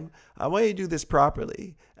time. I want you to do this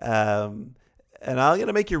properly. and I'm going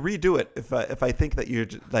to make you redo it if I think that you're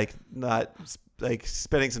like not like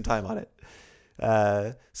spending some time on it.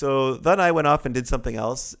 So then I went off and did something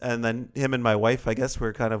else, and then him and my wife, I guess,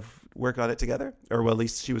 were kind of working on it together, or well, at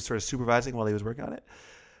least she was sort of supervising while he was working on it.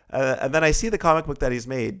 And then I see the comic book that he's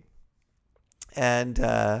made, and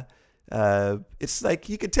it's like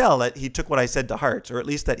you could tell that he took what I said to heart, or at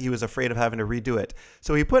least that he was afraid of having to redo it.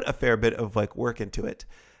 So he put a fair bit of like work into it.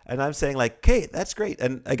 And I'm saying like, okay, that's great.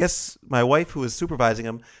 And I guess my wife, who was supervising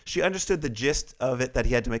him, she understood the gist of it, that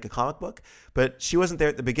he had to make a comic book, but she wasn't there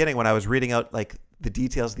at the beginning when I was reading out like the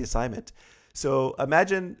details of the assignment. So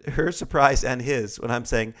imagine her surprise and his when I'm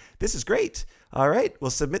saying, this is great. All right,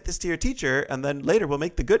 we'll submit this to your teacher, and then later we'll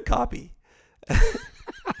make the good copy.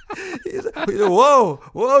 He's like,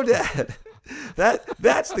 whoa, Dad.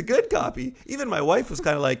 That's the good copy. Even my wife was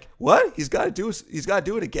kind of like, what? He's got to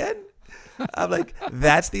do it again? I'm like,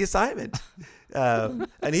 that's the assignment. And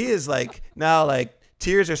he is like, now like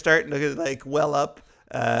tears are starting to like well up.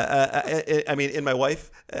 I mean, in my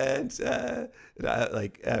wife, and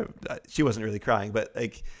she wasn't really crying, but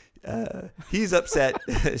like he's upset.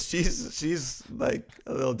 she's like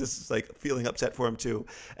a little like feeling upset for him too.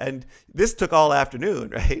 And this took all afternoon,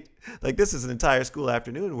 right? Like this is an entire school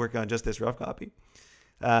afternoon working on just this rough copy.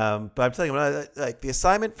 But I'm telling you, like the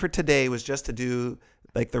assignment for today was just to do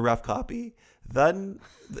like the rough copy. Then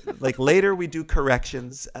like later we do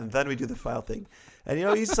corrections, and then we do the final thing. And you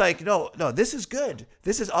know, he's like, no, this is good.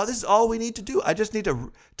 This is all we need to do. I just need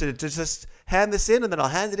to just hand this in, and then I'll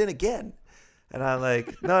hand it in again. And I'm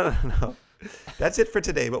like, no. That's it for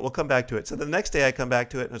today, but we'll come back to it. So the next day I come back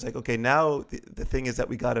to it, and I was like, okay, now the thing is that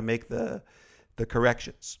we got to make the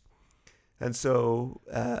corrections. And so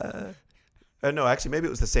no, actually, maybe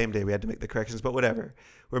it was the same day we had to make the corrections, but whatever.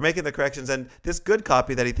 We're making the corrections, and this good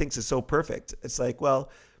copy that he thinks is so perfect, it's like,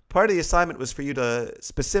 well, part of the assignment was for you to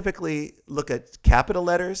specifically look at capital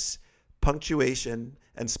letters, punctuation,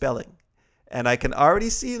 and spelling. And I can already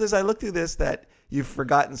see as I look through this that you've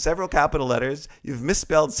forgotten several capital letters, you've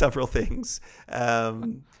misspelled several things,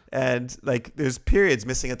 and like there's periods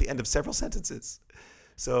missing at the end of several sentences.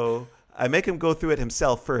 So I make him go through it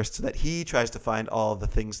himself first so that he tries to find all the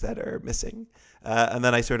things that are missing. And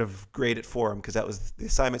then I sort of grade it for him, because that was the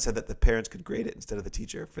assignment said that the parents could grade it instead of the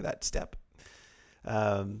teacher for that step.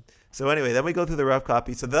 So anyway, then we go through the rough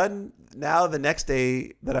copy. So then now the next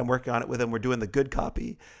day that I'm working on it with him, we're doing the good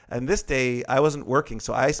copy. And this day I wasn't working,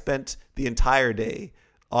 so I spent the entire day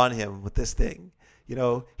on him with this thing. You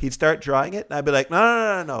know, he'd start drawing it, and I'd be like,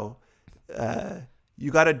 no.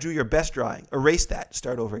 You got to do your best drawing. Erase that.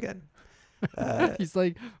 Start over again. He's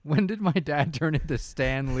like, when did my dad turn into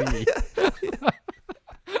Stan Lee?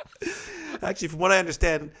 Actually, from what I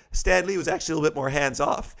understand, Stan Lee was actually a little bit more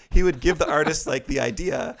hands-off. He would give the artist like the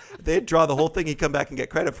idea. They'd draw the whole thing. He'd come back and get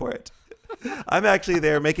credit for it. I'm actually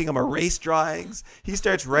there making him erase drawings. He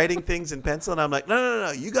starts writing things in pencil, and I'm like,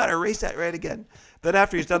 no. You got to erase that right again. Then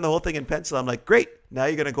after he's done the whole thing in pencil, I'm like, great. Now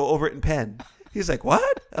you're going to go over it in pen. He's like,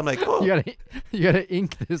 what? I'm like, oh. You gotta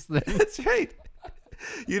ink this thing. That's right.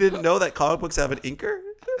 You didn't know that comic books have an inker?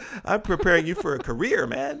 I'm preparing you for a career,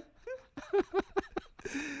 man.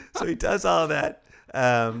 So he does all of that.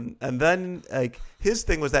 And then like his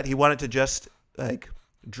thing was that he wanted to just like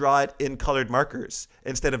draw it in colored markers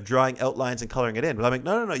instead of drawing outlines and coloring it in. But I'm like,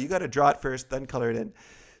 no. You got to draw it first, then color it in.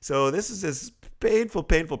 So this is this painful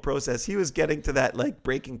process. He was getting to that like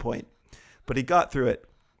breaking point, but he got through it.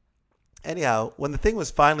 Anyhow, when the thing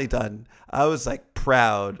was finally done, I was like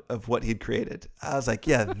proud of what he'd created. I was like,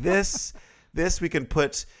 yeah, this we can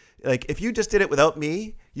put, like, if you just did it without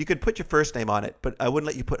me, you could put your first name on it, but I wouldn't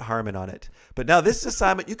let you put Harmon on it. But now this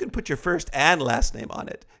assignment, you can put your first and last name on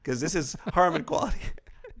it, because this is Harmon quality.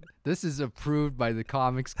 This is approved by the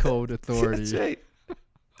Comics Code Authority. That's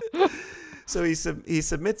right. So he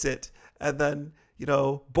submits it, and then, you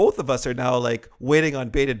know, both of us are now like waiting on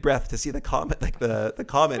bated breath to see the comment, like the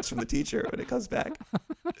comments from the teacher when it comes back.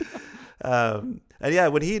 And yeah,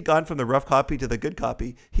 when he had gone from the rough copy to the good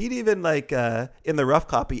copy, he'd even like in the rough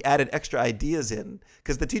copy added extra ideas in,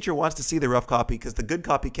 because the teacher wants to see the rough copy, because the good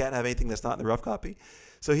copy can't have anything that's not in the rough copy.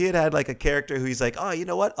 So he had like a character who he's like, oh, you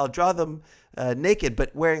know what? I'll draw them naked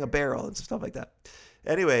but wearing a barrel and stuff like that.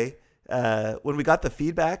 Anyway, when we got the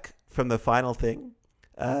feedback from the final thing,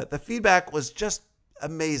 the feedback was just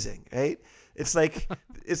amazing, right? It's like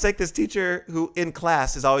this teacher who in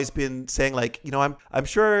class has always been saying like, you know, I'm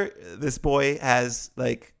sure this boy has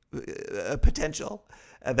like potential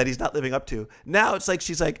that he's not living up to. Now it's like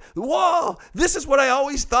she's like, whoa, this is what I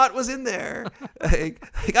always thought was in there.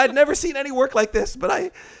 like I'd never seen any work like this,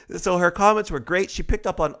 but so her comments were great. She picked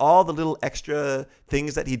up on all the little extra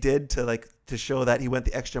things that he did to show that he went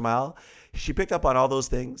the extra mile. She picked up on all those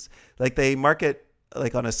things. Like they mark it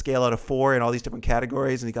like on a scale out of 4 in all these different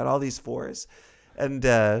categories, and he got all these 4s. And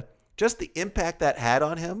just the impact that had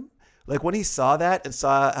on him. Like when he saw that and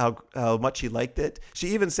saw how much he liked it, she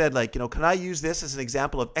even said can I use this as an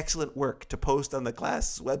example of excellent work to post on the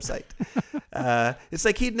class website? It's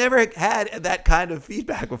like he'd never had that kind of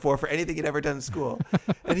feedback before for anything he'd ever done in school.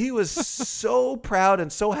 And he was so proud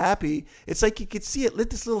and so happy. It's like you could see it lit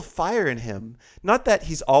this little fire in him. Not that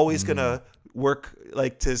he's always going to work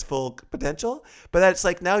to his full potential, but that it's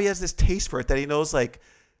like now he has this taste for it that he knows like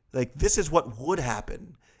this is what would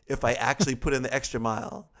happen if I actually put in the extra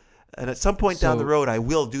mile. And at some point down the road, I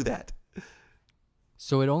will do that.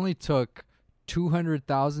 So it only took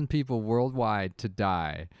 200,000 people worldwide to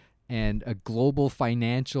die and a global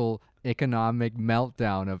financial economic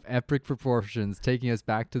meltdown of epic proportions taking us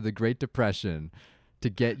back to the Great Depression to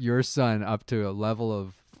get your son up to a level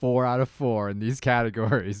of 4 out of 4 in these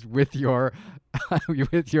categories with your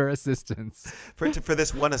assistance. For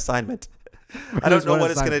this one assignment. I don't know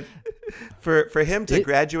what it's going to... For him to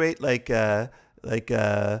graduate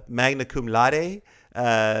magna cum laude,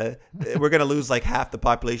 we're gonna lose half the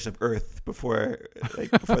population of Earth before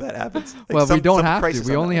that happens. Well, we don't have to.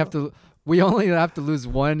 We only have to. We only have to lose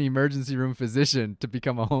one emergency room physician to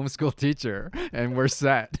become a homeschool teacher, and we're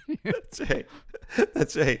set. That's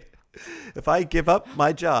right. If I give up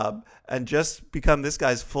my job and just become this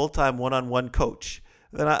guy's full-time one-on-one coach,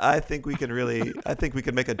 then I think we can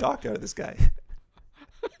make a doctor out of this guy.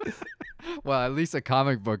 Well, at least a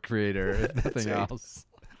comic book creator, if nothing else.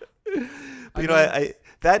 But,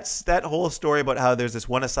 that's that whole story about how there's this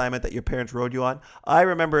one assignment that your parents wrote you on. I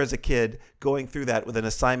remember as a kid going through that with an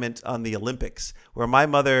assignment on the Olympics where my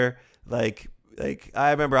mother, I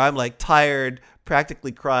remember I'm tired,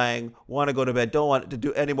 practically crying, want to go to bed, don't want to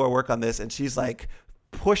do any more work on this. And she's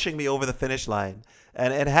pushing me over the finish line.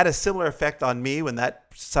 And it had a similar effect on me when that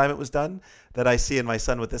assignment was done that I see in my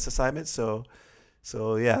son with this assignment. So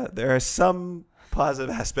yeah, there are some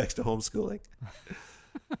positive aspects to homeschooling.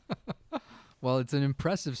 Well, it's an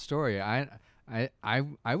impressive story. I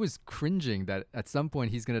was cringing that at some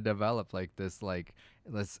point he's going to develop this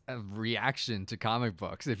reaction to comic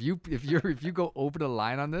books. If you go over the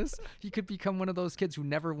line on this, he could become one of those kids who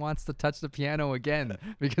never wants to touch the piano again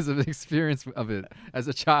because of the experience of it as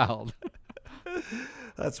a child.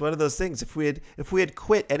 That's one of those things. If we had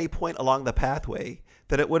quit any point along the pathway,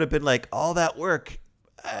 then it would have been all that work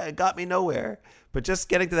got me nowhere. But just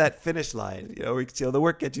getting to that finish line, the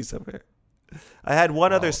work gets you somewhere. I had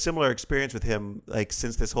one other similar experience with him,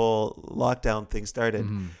 since this whole lockdown thing started,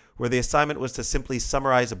 where the assignment was to simply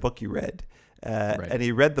summarize a book you read. Right. And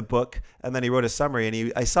he read the book, and then he wrote a summary.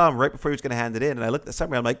 And I saw him right before he was going to hand it in, and I looked at the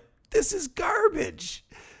summary. I'm like, this is garbage.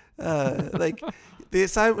 The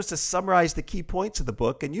assignment was to summarize the key points of the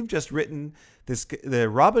book, and you've just written the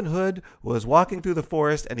Robin Hood was walking through the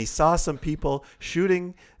forest and he saw some people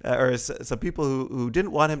shooting or some people who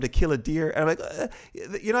didn't want him to kill a deer. And I'm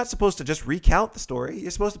like, you're not supposed to just recount the story.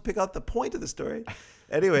 You're supposed to pick out the point of the story.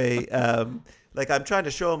 Anyway, I'm trying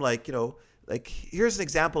to show him here's an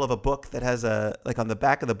example of a book that has on the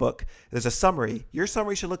back of the book, there's a summary. Your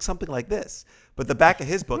summary should look something like this, but the back of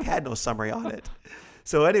his book had no summary on it.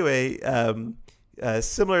 So anyway,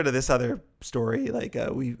 similar to this other story,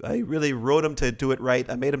 I really wrote him to do it right.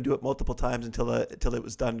 I made him do it multiple times until it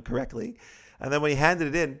was done correctly. And then when he handed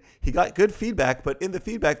it in, he got good feedback. But in the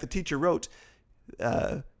feedback, the teacher wrote,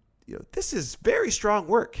 this is very strong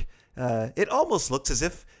work. It almost looks as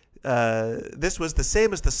if this was the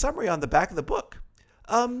same as the summary on the back of the book.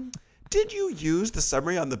 Did you use the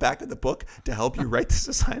summary on the back of the book to help you write this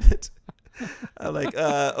assignment? I'm like,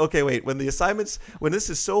 okay, wait. When this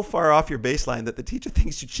is so far off your baseline that the teacher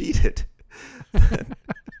thinks you cheated, then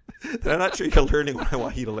I'm not sure you're learning what I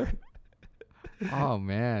want you to learn. Oh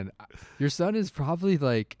man, your son is probably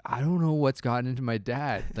I don't know what's gotten into my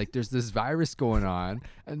dad. There's this virus going on,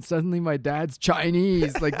 and suddenly my dad's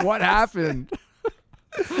Chinese. What happened?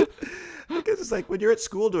 Because it's when you're at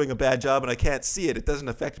school doing a bad job and I can't see it, it doesn't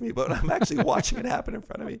affect me, but I'm actually watching it happen in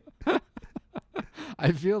front of me.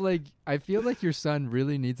 I feel like your son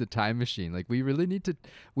really needs a time machine. We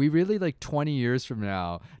really 20 years from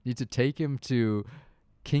now need to take him to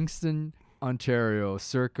Kingston, Ontario,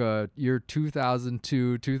 circa year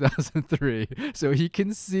 2002, 2003, so he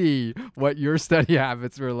can see what your study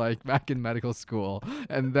habits were like back in medical school,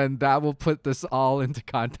 and then that will put this all into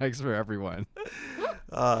context for everyone.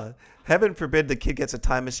 Heaven forbid the kid gets a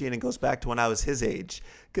time machine and goes back to when I was his age.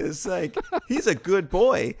 Because, like, he's a good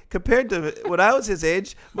boy. Compared to when I was his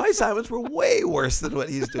age, my assignments were way worse than what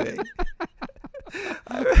he's doing.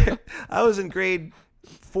 I was in grade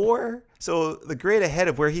 4, so the grade ahead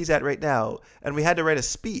of where he's at right now, and we had to write a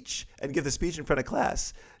speech and give the speech in front of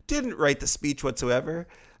class. Didn't write the speech whatsoever.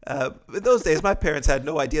 In those days, my parents had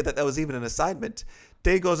no idea that was even an assignment.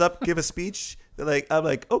 Day goes up, give a speech. I'm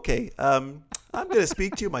like, okay, I'm going to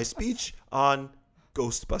speak to you my speech on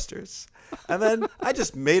Ghostbusters. And then I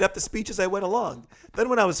just made up the speech as I went along. Then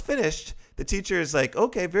when I was finished, the teacher is like,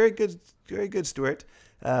 okay, very good, Stuart.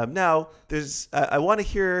 Now, I want to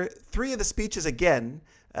hear 3 of the speeches again,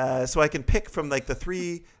 so I can pick from like the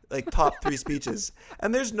 3 top 3 speeches.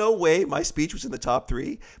 And there's no way my speech was in the top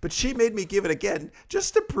 3, but she made me give it again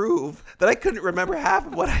just to prove that I couldn't remember half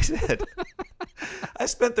of what I said. I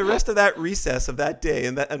spent the rest of that recess of that day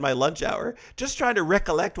and my lunch hour just trying to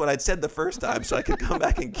recollect what I'd said the first time so I could come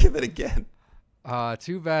back and give it again.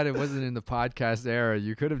 Too bad it wasn't in the podcast era.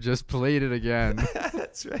 You could have just played it again.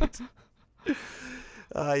 That's right.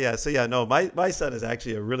 My son is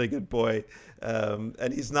actually a really good boy.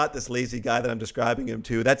 And he's not this lazy guy that I'm describing him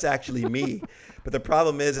to. That's actually me. But the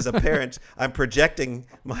problem is, as a parent, I'm projecting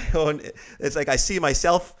my own. It's like I see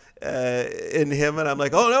myself in him, and I'm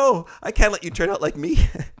like, oh no, I can't let you turn out like me.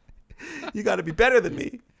 You got to be better than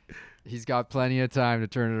me. He's got plenty of time to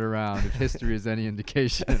turn it around, if history is any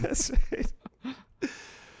indication. That's right.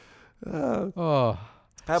 How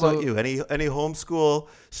about you? Any homeschool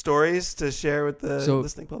stories to share with the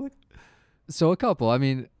listening public? So a couple. I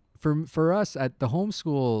mean, for us, at the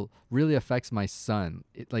homeschool really affects my son.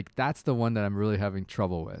 That's the one that I'm really having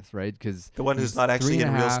trouble with, right? Because the one who's not actually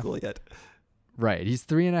in real school yet. Right. He's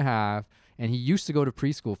 3.5, and he used to go to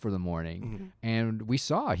preschool for the morning. Mm-hmm. And we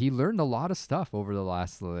saw he learned a lot of stuff over the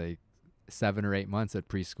last 7 or 8 months at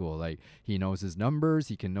preschool. Like, he knows his numbers.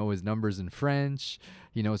 He can know his numbers in French.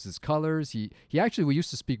 He knows his colors. He actually, we used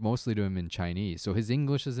to speak mostly to him in Chinese. So his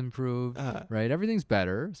English has improved, right? Everything's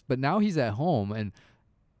better. But now he's at home, and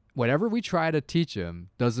whatever we try to teach him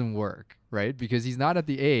doesn't work, right? Because he's not at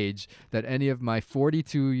the age that any of my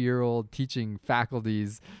 42-year-old teaching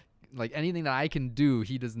faculties, like anything that I can do,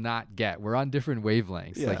 he does not get. We're on different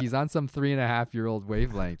wavelengths. Yeah. Like, he's on some 3.5-year-old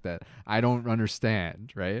wavelength that I don't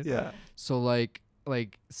understand, right? Yeah. So like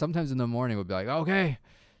sometimes in the morning we'll be like, okay,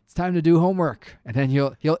 it's time to do homework. And then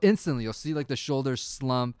you'll see like the shoulders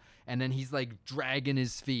slump, and then he's like dragging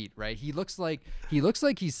his feet, right? He looks like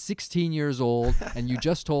he's 16 years old, and you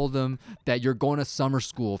just told him that you're going to summer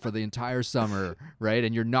school for the entire summer, right?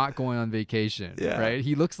 And you're not going on vacation, right?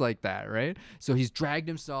 He looks like that, right? So he's dragged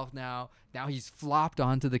himself now. Now he's flopped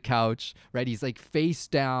onto the couch, right? He's like face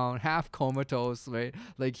down, half comatose, right?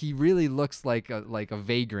 Like, he really looks like a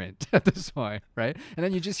vagrant at this point, right? And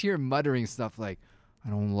then you just hear him muttering stuff like, I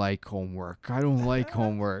don't like homework. I don't like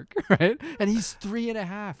homework, right? And he's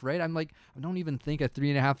 3.5, right? I'm like, I don't even think a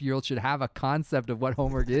 3.5-year-old should have a concept of what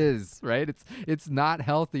homework is, right? It's not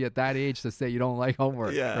healthy at that age to say you don't like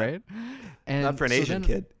homework, right? And not for an Asian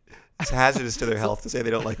kid. It's hazardous to their health to say they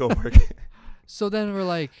don't like homework. So then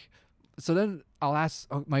I'll ask,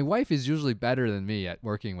 my wife is usually better than me at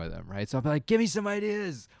working with him, right? So I'll be like, give me some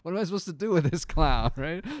ideas. What am I supposed to do with this clown,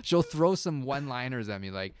 right? She'll throw some one-liners at me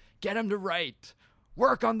like, get him to write.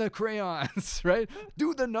 Work on the crayons, right?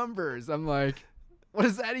 Do the numbers. I'm like, what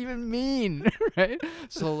does that even mean, right?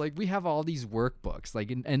 So like, we have all these workbooks, like,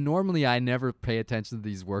 and normally I never pay attention to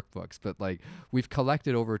these workbooks, but like, we've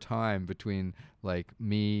collected over time between like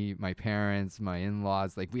me, my parents, my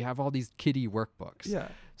in-laws, like, we have all these kiddie workbooks. Yeah.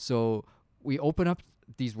 So we open up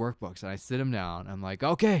these workbooks and I sit them down. I'm like,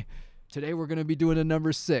 okay, today we're going to be doing a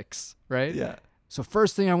number 6, right? Yeah. So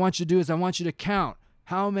first thing I want you to do is I want you to count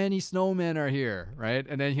how many snowmen are here, right?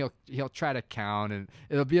 And then he'll try to count, and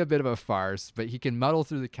it'll be a bit of a farce, but he can muddle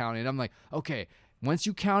through the counting. And I'm like, okay, once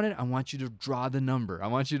you count it, I want you to draw the number. I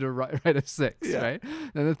want you to write a 6, right?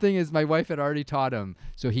 And the thing is, my wife had already taught him,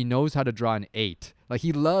 so he knows how to draw an 8. Like,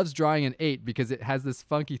 he loves drawing an 8 because it has this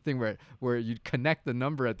funky thing where you connect the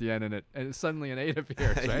number at the end, and suddenly an 8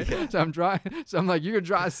 appears, right? Yeah. So I'm like, you can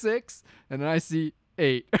draw a 6, and then I see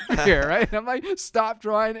 8 here, right? And I'm like, stop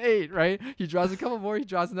drawing 8, right? He draws a couple more, he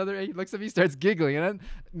draws another 8, he looks at me, starts giggling, and then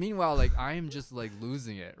meanwhile, like, I am just like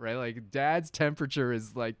losing it, right? Like, dad's temperature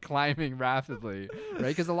is like climbing rapidly, right?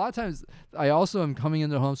 Because a lot of times I also am coming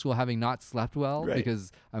into homeschool having not slept well, right,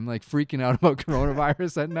 because I'm like freaking out about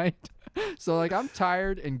coronavirus at night. So like, I'm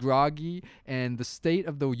tired and groggy, and the state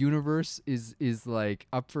of the universe is like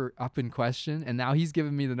up in question, and now he's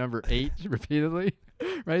giving me the number 8 repeatedly.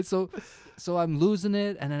 right? So I'm losing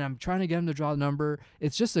it, and then I'm trying to get him to draw the number.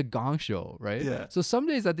 It's just a gong show, right? Yeah. So some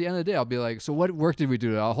days at the end of the day, I'll be like, so what work did we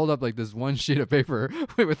do? I'll hold up like this one sheet of paper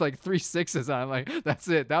with like 3 6s on it. I'm like, that's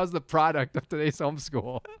it. That was the product of today's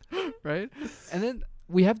homeschool, right? And then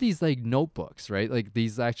we have these like notebooks, right? Like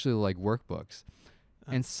these actually like workbooks.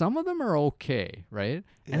 And some of them are okay, right?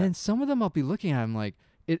 Yeah. And then some of them I'll be looking at, I'm like,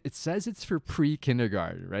 it says it's for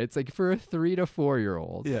pre-kindergarten, right? It's like for a 3 to 4 year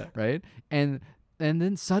old, Yeah. right? And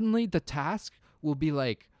then suddenly the task will be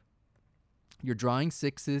like, you're drawing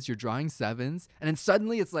 6s, you're drawing 7s, and then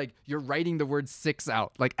suddenly it's like you're writing the word 6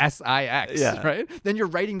 out, like SIX, Yeah. right? Then you're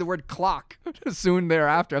writing the word clock soon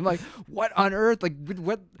thereafter. I'm like, what on earth? Like,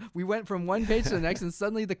 what? We went from one page to the next, and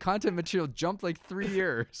suddenly the content material jumped like 3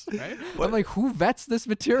 years, right? I'm like, who vets this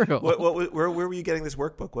material? Where were you getting this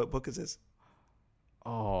workbook? What book is this?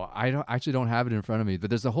 Oh, I don't have it in front of me,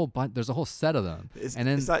 but there's a whole set of them. It's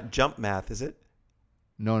then not jump math, is it?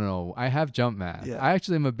 No, I have jump math. Yeah. I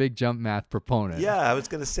actually am a big jump math proponent. Yeah, I was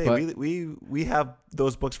gonna say But- we have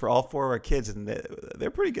those books for all 4 of our kids, and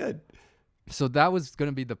they're pretty good. So that was going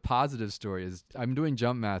to be the positive story. Is I'm doing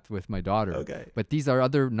jump math with my daughter. Okay. But these are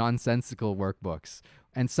other nonsensical workbooks,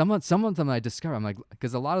 and some of them I discover. I'm like,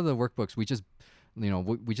 because a lot of the workbooks we just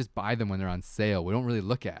buy them when they're on sale. We don't really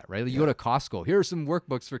look at, right? Like you go to Costco. Here are some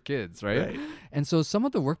workbooks for kids, right? And so some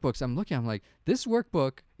of the workbooks I'm looking at, I'm like, this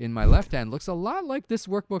workbook in my left hand looks a lot like this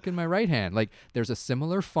workbook in my right hand. Like there's a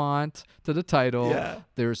similar font to the title. Yeah.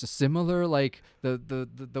 There's a similar like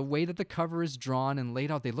the way that the cover is drawn and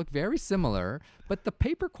laid out. They look very similar, but the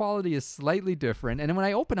paper quality is slightly different. And then when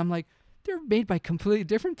I open, I'm like, they're made by completely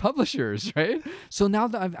different publishers, right? So now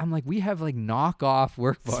that I'm like, we have like knockoff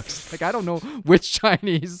workbooks. Like I don't know which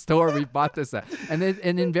Chinese store we bought this at, and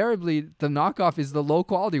invariably the knockoff is the low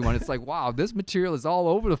quality one. It's like, wow, this material is all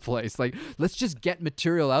over the place. Like let's just get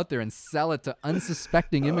material out there and sell it to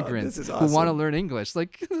unsuspecting immigrants this is who want to awesome. learn English.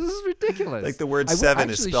 Like this is ridiculous. Like the word I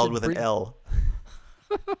 7 is actually spelled should with an bring- L.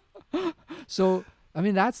 So, I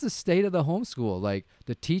mean, that's the state of the homeschool. Like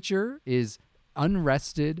the teacher is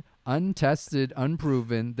unrested, untested,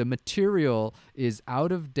 unproven. The material is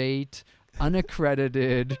out of date,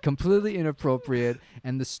 unaccredited, completely inappropriate,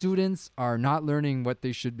 and the students are not learning what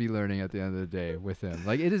they should be learning at the end of the day with him.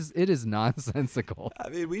 Like it is nonsensical. I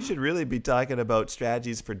mean, we should really be talking about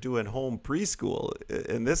strategies for doing home preschool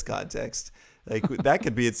in this context. Like that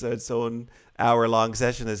could be its own hour-long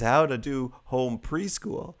session, is how to do home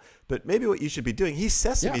preschool. But maybe what you should be doing, he's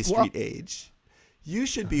Sesame Street age. You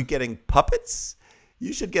should be getting puppets.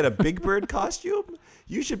 You should get a Big Bird costume.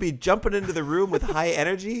 You should be jumping into the room with high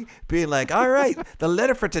energy, being like, all right, the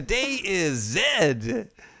letter for today is Z.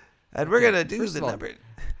 And we're going to do First the of all, number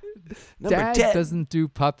Dad 10. doesn't do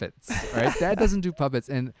puppets, right? Dad doesn't do puppets.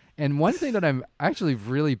 And one thing that I'm actually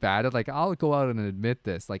really bad at, like I'll go out and admit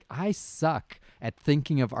this, like I suck at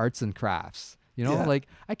thinking of arts and crafts. You know, Yeah. like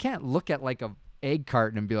I can't look at like a egg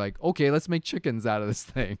carton and be like, okay, let's make chickens out of this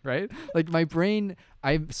thing, right? Like my brain,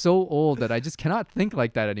 I'm so old that I just cannot think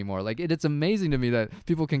like that anymore. Like it's amazing to me that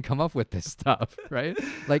people can come up with this stuff, right?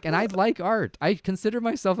 Like, and I like art. I consider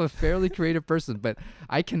myself a fairly creative person, but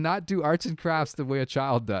I cannot do arts and crafts the way a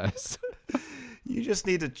child does. You just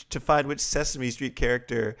need to find which Sesame Street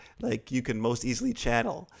character like you can most easily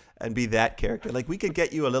channel and be that character. Like we could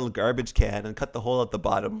get you a little garbage can and cut the hole at the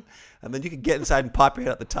bottom, and then you could get inside and pop your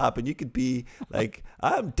head at the top, and you could be like,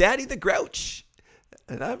 I'm Daddy the Grouch,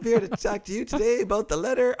 and I'm here to talk to you today about the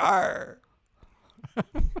letter R.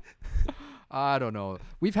 I don't know.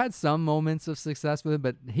 We've had some moments of success with it,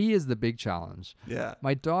 but he is the big challenge. Yeah.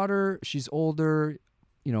 My daughter, she's older,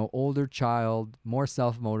 older child, more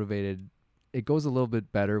self-motivated. It goes a little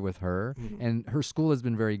bit better with her, and her school has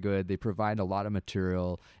been very good. They provide a lot of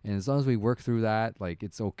material, and as long as we work through that, like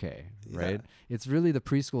it's okay, right? It's really the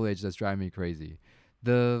preschool age that's driving me crazy.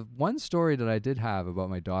 The one story that I did have about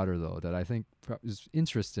my daughter, though, that I think is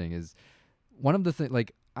interesting is one of the things,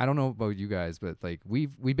 like, I don't know about you guys, but like we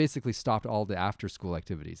basically stopped all the after school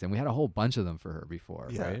activities, and we had a whole bunch of them for her before,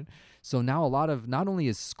 right? So now a lot of, not only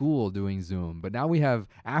is school doing Zoom, but now we have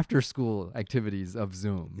after school activities of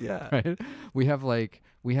Zoom. Yeah. Right? We have like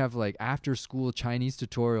after school Chinese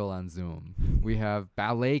tutorial on Zoom. We have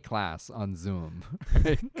ballet class on Zoom.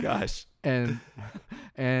 Right? Gosh. And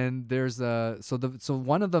there's so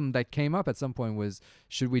one of them that came up at some point was,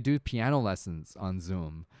 should we do piano lessons on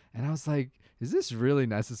Zoom? And I was like, is this really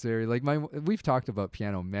necessary? Like we've talked about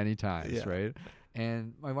piano many times, right?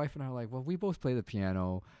 And my wife and I are like, well, we both play the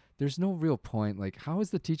piano. There's no real point. Like, how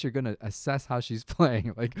is the teacher going to assess how she's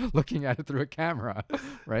playing? Like looking at it through a camera,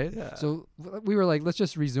 right? Yeah. So we were like, let's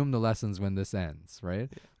just resume the lessons when this ends,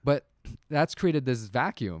 right? But that's created this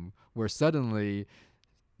vacuum where suddenly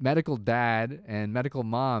medical dad and medical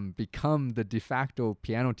mom become the de facto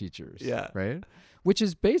piano teachers. Yeah. Right. Which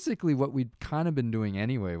is basically what we'd kind of been doing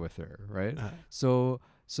anyway with her. Right. So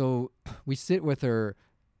we sit with her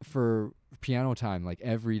for piano time like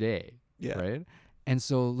every day. Yeah. Right. And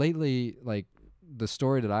so lately, like, the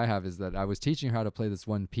story that I have is that I was teaching her how to play this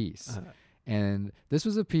one piece. And this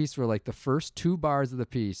was a piece where like the first 2 bars of the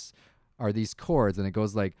piece are these chords, and it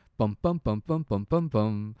goes like bum bum bum bum bum bum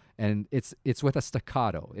bum, and it's with a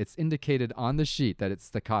staccato. It's indicated on the sheet that it's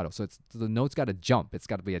staccato, so the note's got to jump. It's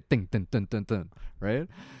got to be a ding ding ding ding ding, right?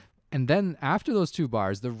 And then after those 2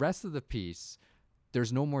 bars, the rest of the piece,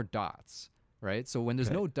 there's no more dots. Right. So when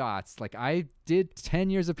there's no dots, like I did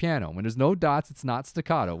 10 years of piano, when there's no dots, it's not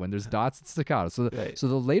staccato. When there's dots, it's staccato. So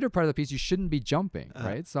the later part of the piece, you shouldn't be jumping.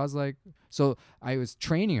 Right. So I was like, so I was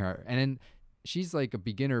training her, and then she's like a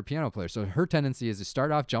beginner piano player. So her tendency is to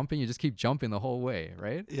start off jumping. You just keep jumping the whole way.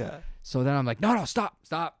 Right. Yeah. So then I'm like, no, stop.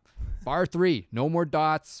 Bar 3, no more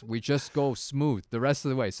dots. We just go smooth the rest of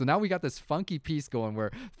the way. So now we got this funky piece going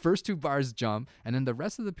where first 2 bars jump, and then the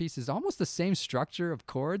rest of the piece is almost the same structure of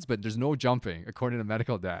chords, but there's no jumping, according to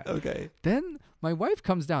medical dad. Okay. Then my wife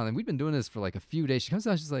comes down, and we've been doing this for like a few days. She comes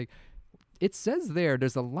down, she's like, it says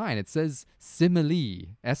there's a line. It says simile,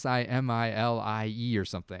 SIMILIE or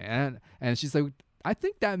something. And she's like, I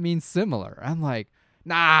think that means similar. I'm like,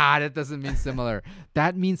 nah, that doesn't mean similar.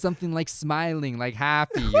 That means something like smiling, like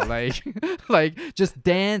happy, like just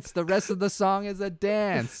dance. The rest of the song is a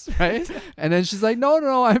dance, right? And then she's like,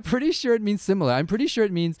 no, I'm pretty sure it means similar. I'm pretty sure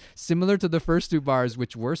it means similar to the first 2 bars,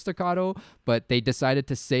 which were staccato, but they decided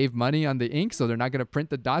to save money on the ink, so they're not going to print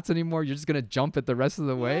the dots anymore. You're just going to jump it the rest of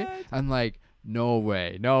the way. I'm like, no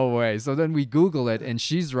way. So then we Google it, and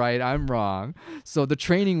she's right, I'm wrong. So the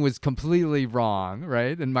training was completely wrong,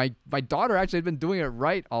 right? And my daughter actually had been doing it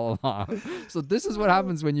right all along. So this is what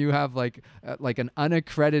happens when you have like an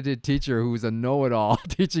unaccredited teacher who's a know-it-all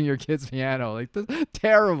teaching your kids piano. Like this,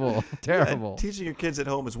 terrible. Yeah, teaching your kids at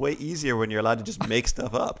home is way easier when you're allowed to just make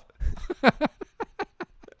stuff up.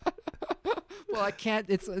 Well, I can't.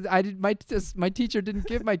 My teacher didn't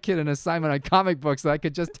give my kid an assignment on comic books that I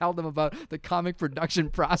could just tell them about the comic production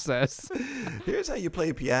process. Here's how you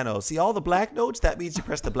play piano. See all the black notes? That means you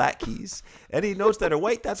press the black keys. Any notes that are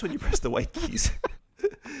white, that's when you press the white keys.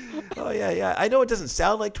 Oh, yeah. I know it doesn't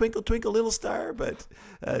sound like Twinkle, Twinkle, Little Star, but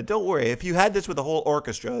don't worry. If you had this with a whole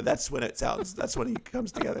orchestra, that's when it sounds. That's when it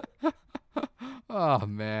comes together. Oh,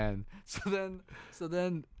 man.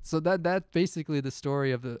 So that's basically the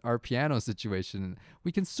story of our piano situation.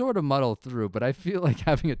 We can sort of muddle through, but I feel like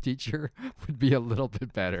having a teacher would be a little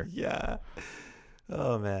bit better. Yeah.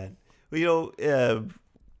 Oh, man. Well,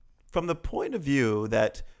 from the point of view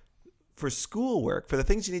that for schoolwork, for the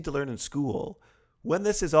things you need to learn in school, when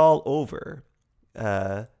this is all over,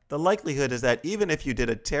 the likelihood is that even if you did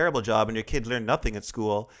a terrible job and your kid learned nothing at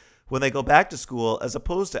school, when they go back to school, as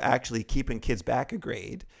opposed to actually keeping kids back a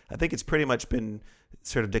grade, I think it's pretty much been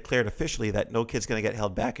sort of declared officially that no kid's going to get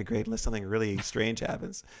held back a grade unless something really strange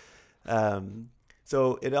happens.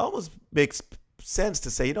 So it almost makes sense to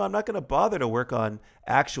say, I'm not going to bother to work on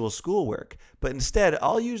actual schoolwork, but instead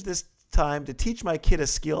I'll use this time to teach my kid a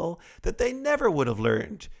skill that they never would have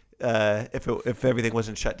learned if everything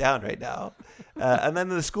wasn't shut down right now. And then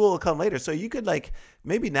the school will come later. So you could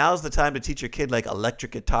maybe now's the time to teach your kid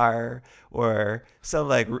electric guitar or some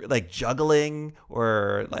like juggling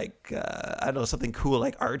or I don't know, something cool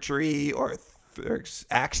like archery or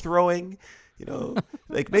axe throwing.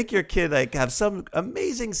 Make your kid have some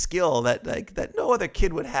amazing skill that no other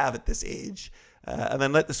kid would have at this age, and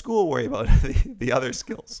then let the school worry about the other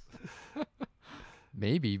skills.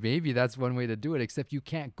 Maybe that's one way to do it, except you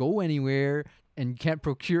can't go anywhere and you can't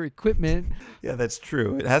procure equipment. Yeah, that's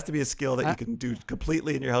true. It has to be a skill that you can do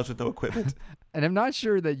completely in your house with no equipment. And I'm not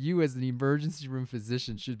sure that you as an emergency room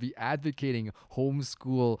physician should be advocating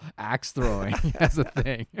homeschool axe throwing as a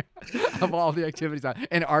thing of all the activities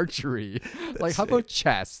and archery. How about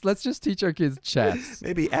chess? Let's just teach our kids chess.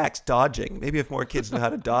 Maybe axe dodging. Maybe if more kids know how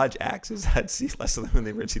to dodge axes, I'd see less of them in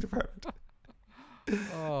the emergency department.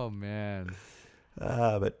 Oh, man.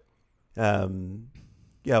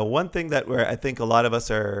 One thing that I think a lot of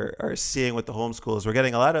us are seeing with the homeschool is we're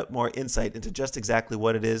getting a lot more insight into just exactly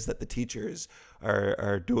what it is that the teachers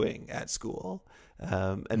are doing at school,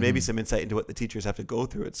 and maybe some insight into what the teachers have to go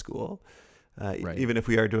through at school, right. Even if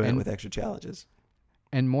we are doing it with extra challenges.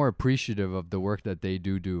 And more appreciative of the work that they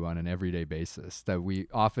do on an everyday basis that we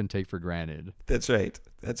often take for granted. That's right.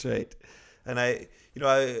 And I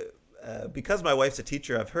because my wife's a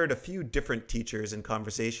teacher, I've heard a few different teachers in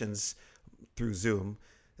conversations through Zoom,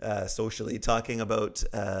 socially, talking about,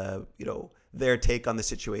 their take on the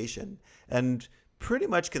situation. And pretty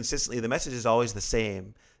much consistently, the message is always the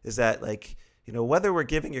same, is that like, whether we're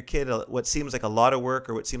giving your kid what seems like a lot of work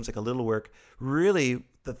or what seems like a little work, really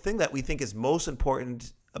the thing that we think is most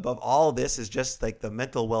important above all this is just like the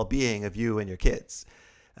mental well-being of you and your kids.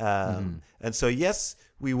 And so, yes,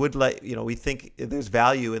 we would we think there's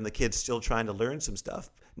value in the kids still trying to learn some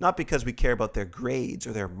stuff, not because we care about their grades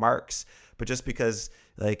or their marks, but just because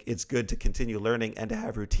like it's good to continue learning and to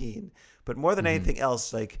have routine. But more than anything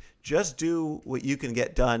else, like just do what you can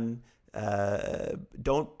get done.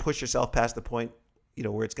 Don't push yourself past the point,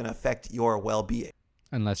 where it's going to affect your well-being.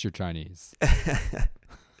 Unless you're Chinese.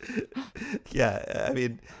 Yeah, I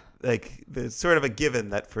mean, like there's sort of a given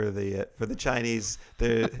that for the Chinese,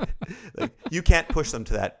 like you can't push them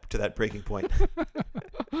to that breaking point.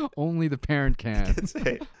 Only the parent can. That's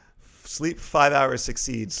right. Sleep 5 hours,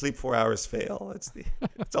 succeed. Sleep 4 hours, fail.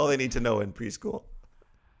 That's all they need to know in preschool.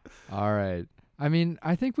 All right. I mean,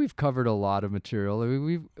 I think we've covered a lot of material.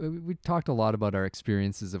 We've talked a lot about our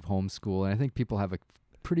experiences of homeschool, and I think people have a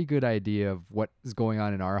pretty good idea of what is going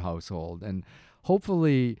on in our household. And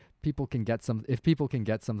hopefully people can get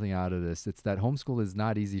something out of this, it's that homeschool is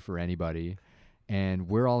not easy for anybody, and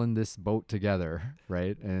we're all in this boat together,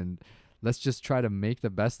 right? And let's just try to make the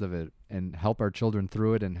best of it and help our children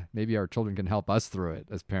through it, and maybe our children can help us through it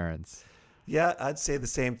as parents. Yeah, I'd say the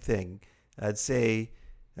same thing. I'd say,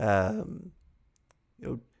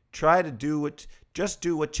 try to do what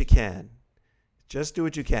you can. Just do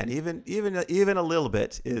what you can. Even a little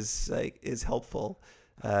bit is helpful.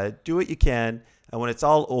 Do what you can, and when it's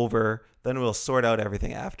all over, then we'll sort out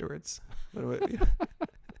everything afterwards.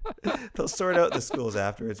 They'll sort out the schools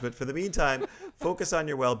afterwards. But for the meantime, focus on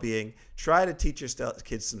your well-being. Try to teach your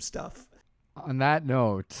kids some stuff. On that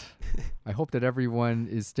note, I hope that everyone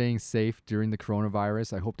is staying safe during the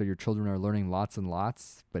coronavirus. I hope that your children are learning lots and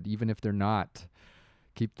lots. But even if they're not,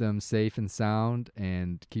 keep them safe and sound,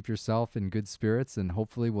 and keep yourself in good spirits. And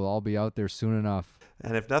hopefully we'll all be out there soon enough.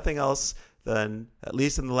 And if nothing else, then at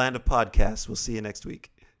least in the land of podcasts, we'll see you next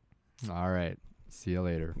week. All right. See you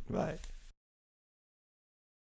later. Bye.